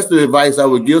 So that's the advice I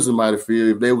would give somebody,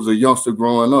 Phil, if they was a youngster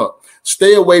growing up.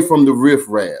 Stay away from the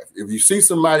riffraff. If you see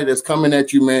somebody that's coming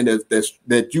at you, man,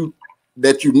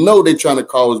 that you know they're trying to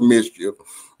cause mischief,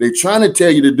 they're trying to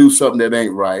tell you to do something that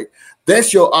ain't right,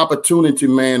 that's your opportunity,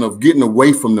 man, of getting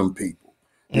away from them people.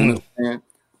 You understand?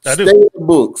 Stay in the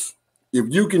books. If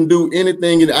you can do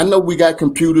anything, I know we got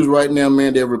computers right now,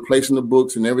 man, they're replacing the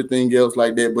books and everything else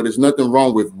like that, but there's nothing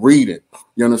wrong with reading.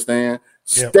 You understand?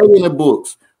 Yep. Stay in the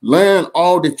books. Learn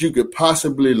all that you could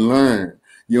possibly learn.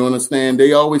 You understand?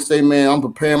 They always say, man, I'm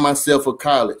preparing myself for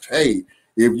college. Hey,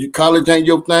 if college ain't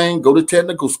your thing, go to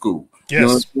technical school. Yes. You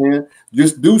understand?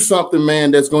 Just do something,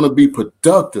 man, that's going to be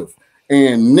productive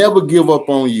and never give up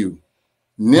on you.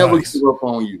 Never give up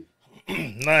on you.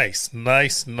 Nice.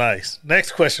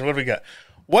 Next question. What do we got?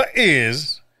 What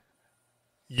is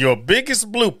your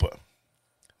biggest blooper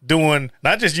doing,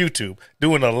 not just YouTube,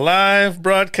 doing a live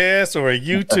broadcast or a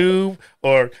YouTube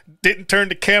or didn't turn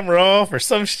the camera off or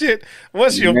some shit?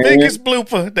 What's your biggest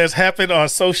blooper that's happened on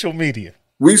social media?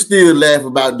 We still laugh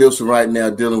about this right now,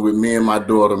 dealing with me and my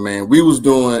daughter, man. We was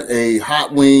doing a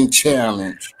hot wing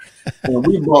challenge, and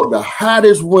we bought the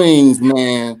hottest wings,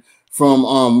 man, from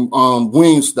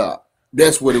Wingstop.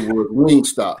 That's what it was,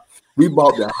 Wingstop. We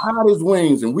bought the hottest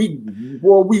wings, and we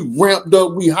ramped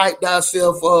up. We hyped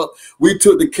ourselves up. We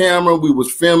took the camera. We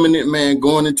was filming it, man,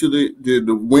 going into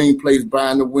the wing place,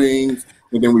 buying the wings.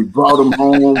 And then we brought them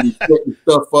home. We set the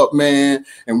stuff up, man.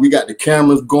 And we got the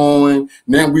cameras going.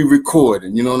 Now we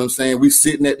recording. You know what I'm saying? We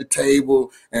sitting at the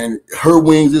table, and her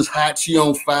wings is hot. She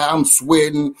on fire. I'm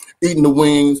sweating, eating the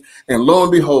wings. And lo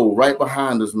and behold, right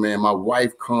behind us, man, my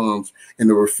wife comes, and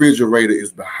the refrigerator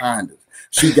is behind us.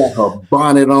 She got her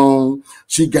bonnet on.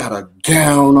 She got a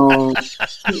gown on.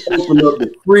 She opened up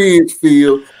the fridge,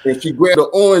 Phil, and she grabbed an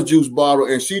orange juice bottle,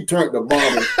 and she turned the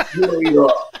bottle way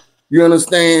up. You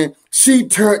understand? She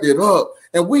turned it up,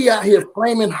 and we out here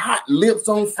flaming hot, lips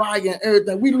on fire and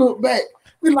everything. We look back.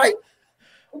 We like,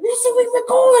 you see, we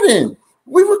recording.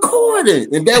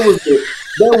 And that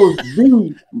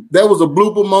was a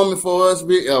blooper moment for us,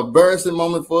 an embarrassing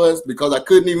moment for us, because I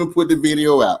couldn't even put the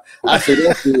video out. I said,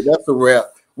 that's it. That's a wrap.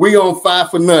 We on fire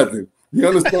for nothing. You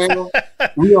understand?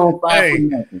 We on fire for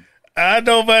nothing. I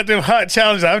know about them hot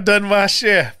challenges. I've done my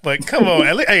share, but come on.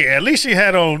 At least she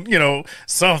had on,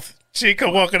 something. She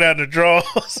come walking out the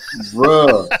drawers.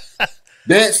 Bruh.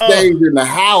 That stays in the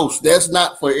house. That's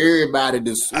not for everybody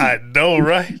to see. I know,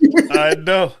 right? I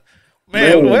know.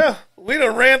 Man, well, we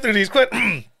done ran through these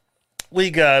questions.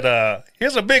 We got,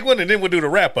 here's a big one, and then we'll do the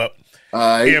wrap up.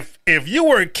 If you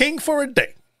were king for a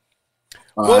day,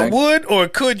 what would or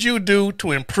could you do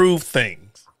to improve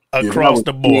things across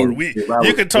the board?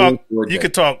 You could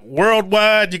talk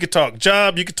worldwide, you could talk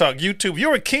job, you could talk YouTube. If you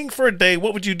were a king for a day,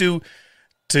 what would you do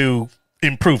to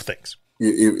improve things?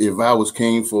 If I was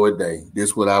king for a day,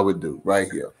 this is what I would do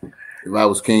right here. If I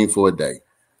was king for a day,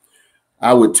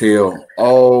 I would tell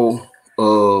all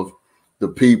of the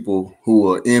people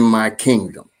who are in my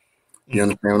kingdom. You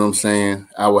understand what I'm saying?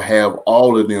 I would have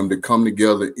all of them to come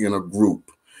together in a group.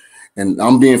 And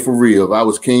I'm being for real. If I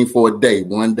was king for a day,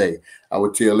 one day, I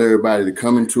would tell everybody to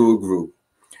come into a group.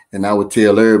 And I would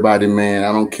tell everybody, man,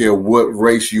 I don't care what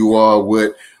race you are,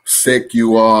 what sect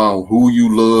you are, who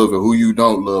you love or who you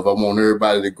don't love. I want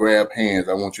everybody to grab hands.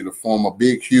 I want you to form a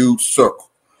big, huge circle.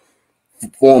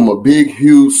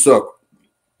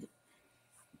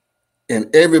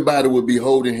 And everybody would be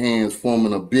holding hands,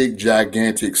 forming a big,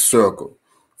 gigantic circle.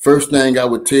 First thing I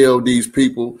would tell these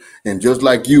people, and just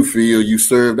like you, Phil, you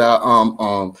served our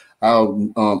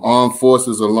armed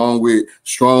forces along with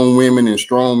strong women and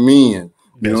strong men,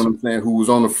 you know what I'm saying, who was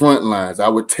on the front lines. I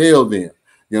would tell them,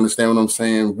 you understand what I'm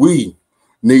saying? We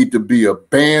need to be a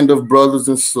band of brothers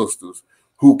and sisters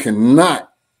who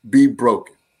cannot be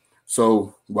broken.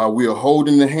 So while we are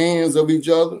holding the hands of each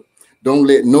other, don't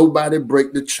let nobody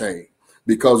break the chain,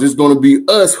 because it's going to be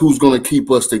us who's going to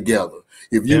keep us together.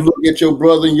 If you look at your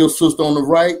brother and your sister on the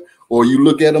right, or you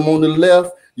look at them on the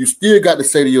left, you still got to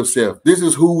say to yourself, this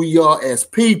is who we are as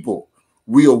people.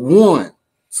 We are one.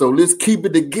 So let's keep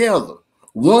it together.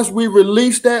 Once we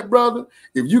release that, brother,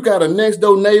 if you got a next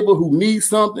door neighbor who needs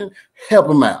something, help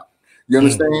them out. You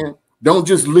understand? Don't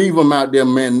just leave them out there,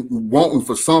 man, wanting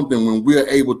for something when we're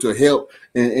able to help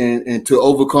and to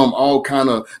overcome all kind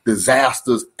of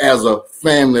disasters as a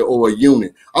family or a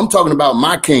unit. I'm talking about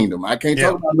my kingdom. I can't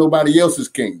talk about nobody else's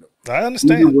kingdom. I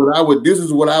understand. This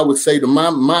is what I would say to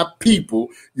my people.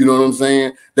 You know what I'm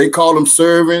saying? They call them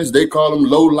servants. They call them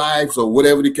low lives or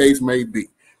whatever the case may be.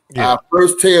 Yeah. I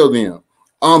first tell them,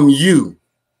 I'm you.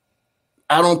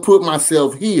 I don't put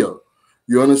myself here.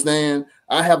 You understand?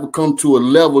 I have to come to a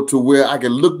level to where I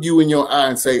can look you in your eye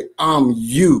and say, I'm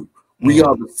you. We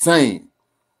are the same.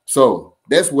 So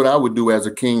that's what I would do as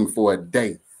a king for a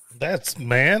day.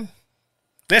 Man,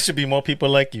 there should be more people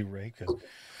like you, Ray, because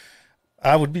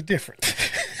I would be different.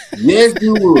 Yes,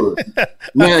 you would.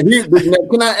 Now,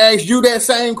 can I ask you that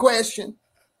same question?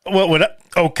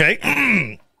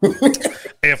 Okay.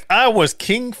 If I was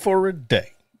king for a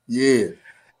day,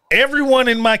 everyone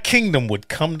in my kingdom would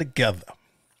come together.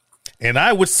 And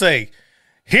I would say,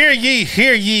 hear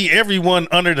ye, everyone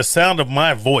under the sound of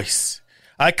my voice.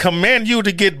 I command you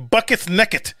to get buckets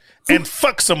naked and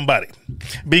fuck somebody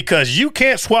because you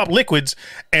can't swap liquids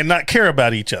and not care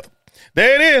about each other.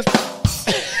 There it is.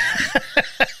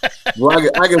 Well,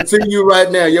 I can see you right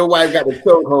now. Your wife got a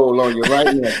chokehold on you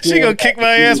right now. She gonna kick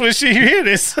my ass when she hear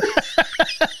this.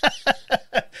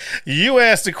 You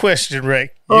asked the question,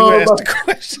 Ray. You asked the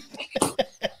question.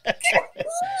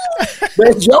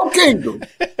 That's your kingdom.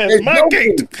 That's my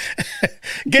kingdom.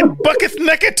 Get buckets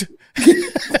naked.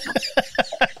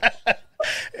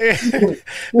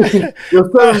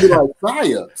 Your son be like,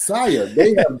 sire,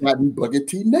 they have gotten bucket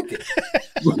tea naked.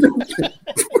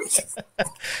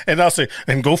 And I'll say,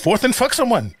 and go forth and fuck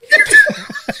someone.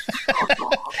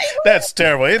 That's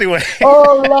terrible. Anyway.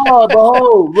 Oh, Lord,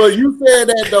 behold. Well, you said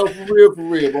that, though, for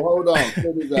real. But hold on.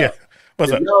 Check this out. Yeah. If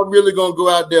y'all really going to go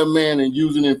out there, man, and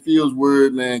using Phil's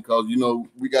word, man, because, you know,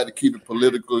 we got to keep it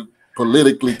politically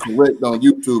correct on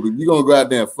YouTube. If you're going to go out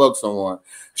there and fuck someone,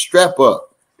 strap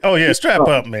up. Oh, yeah, strap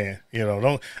up, man. You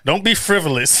know, don't be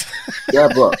frivolous.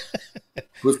 Strap up.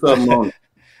 Put something on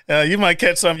it. You might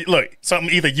catch something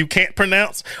either you can't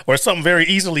pronounce or something very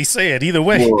easily said. Either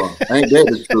way. Boy, ain't that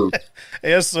the truth?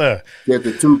 Yes, sir. Get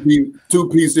the two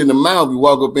piece in the mouth. You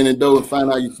walk up in the door and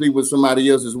find out you sleep with somebody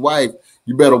else's wife.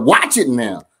 You better watch it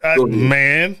now.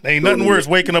 Man, ain't nothing worse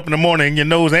waking up in the morning and your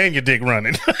nose and your dick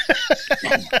running.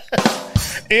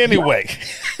 Anyway.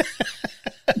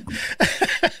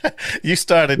 You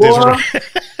started this. All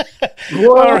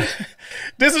right.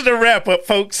 This is the wrap up,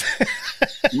 folks.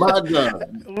 My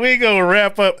God. We gonna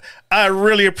wrap up. I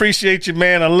really appreciate you,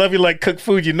 man. I love you like cooked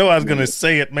food. You know I was gonna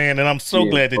say it, man, and I'm so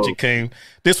glad that you came.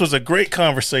 This was a great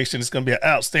conversation. It's gonna be an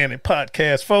outstanding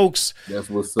podcast, folks. That's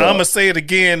what's up. I'm gonna say it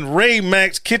again. Ray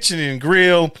Max Kitchen and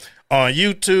Grill on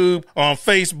YouTube, on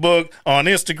Facebook, on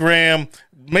Instagram.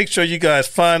 Make sure you guys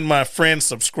find my friend,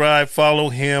 subscribe, follow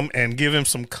him, and give him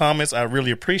some comments. I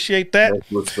really appreciate that.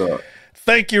 That's what's up.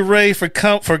 Thank you, Ray, for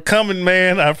coming,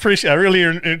 man. I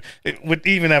really would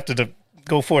even have to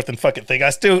go forth and fucking thing.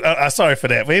 I'm sorry for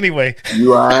that. But anyway.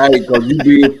 You all right, because you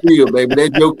being Phil, baby.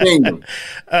 That's your kingdom.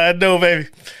 I know, baby.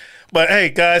 But hey,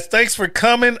 guys, thanks for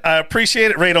coming. I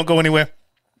appreciate it. Ray, don't go anywhere.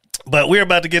 But we're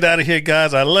about to get out of here,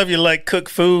 guys. I love you like cook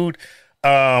food.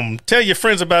 Tell your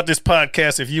friends about this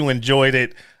podcast if you enjoyed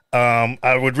it.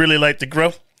 I would really like to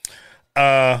grow.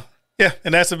 Yeah,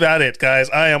 and that's about it, guys.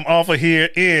 I am off of here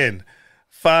in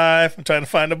 5. I'm trying to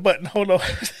find the button. Hold on.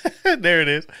 There it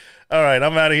is. All right,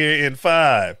 I'm out of here in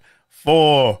 5,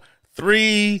 4,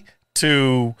 3,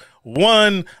 2,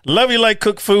 1. Love you like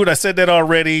cook food. I said that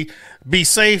already. Be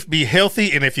safe, be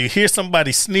healthy, and if you hear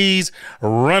somebody sneeze,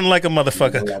 run like a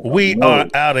motherfucker. We are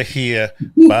out of here.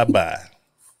 Bye-bye.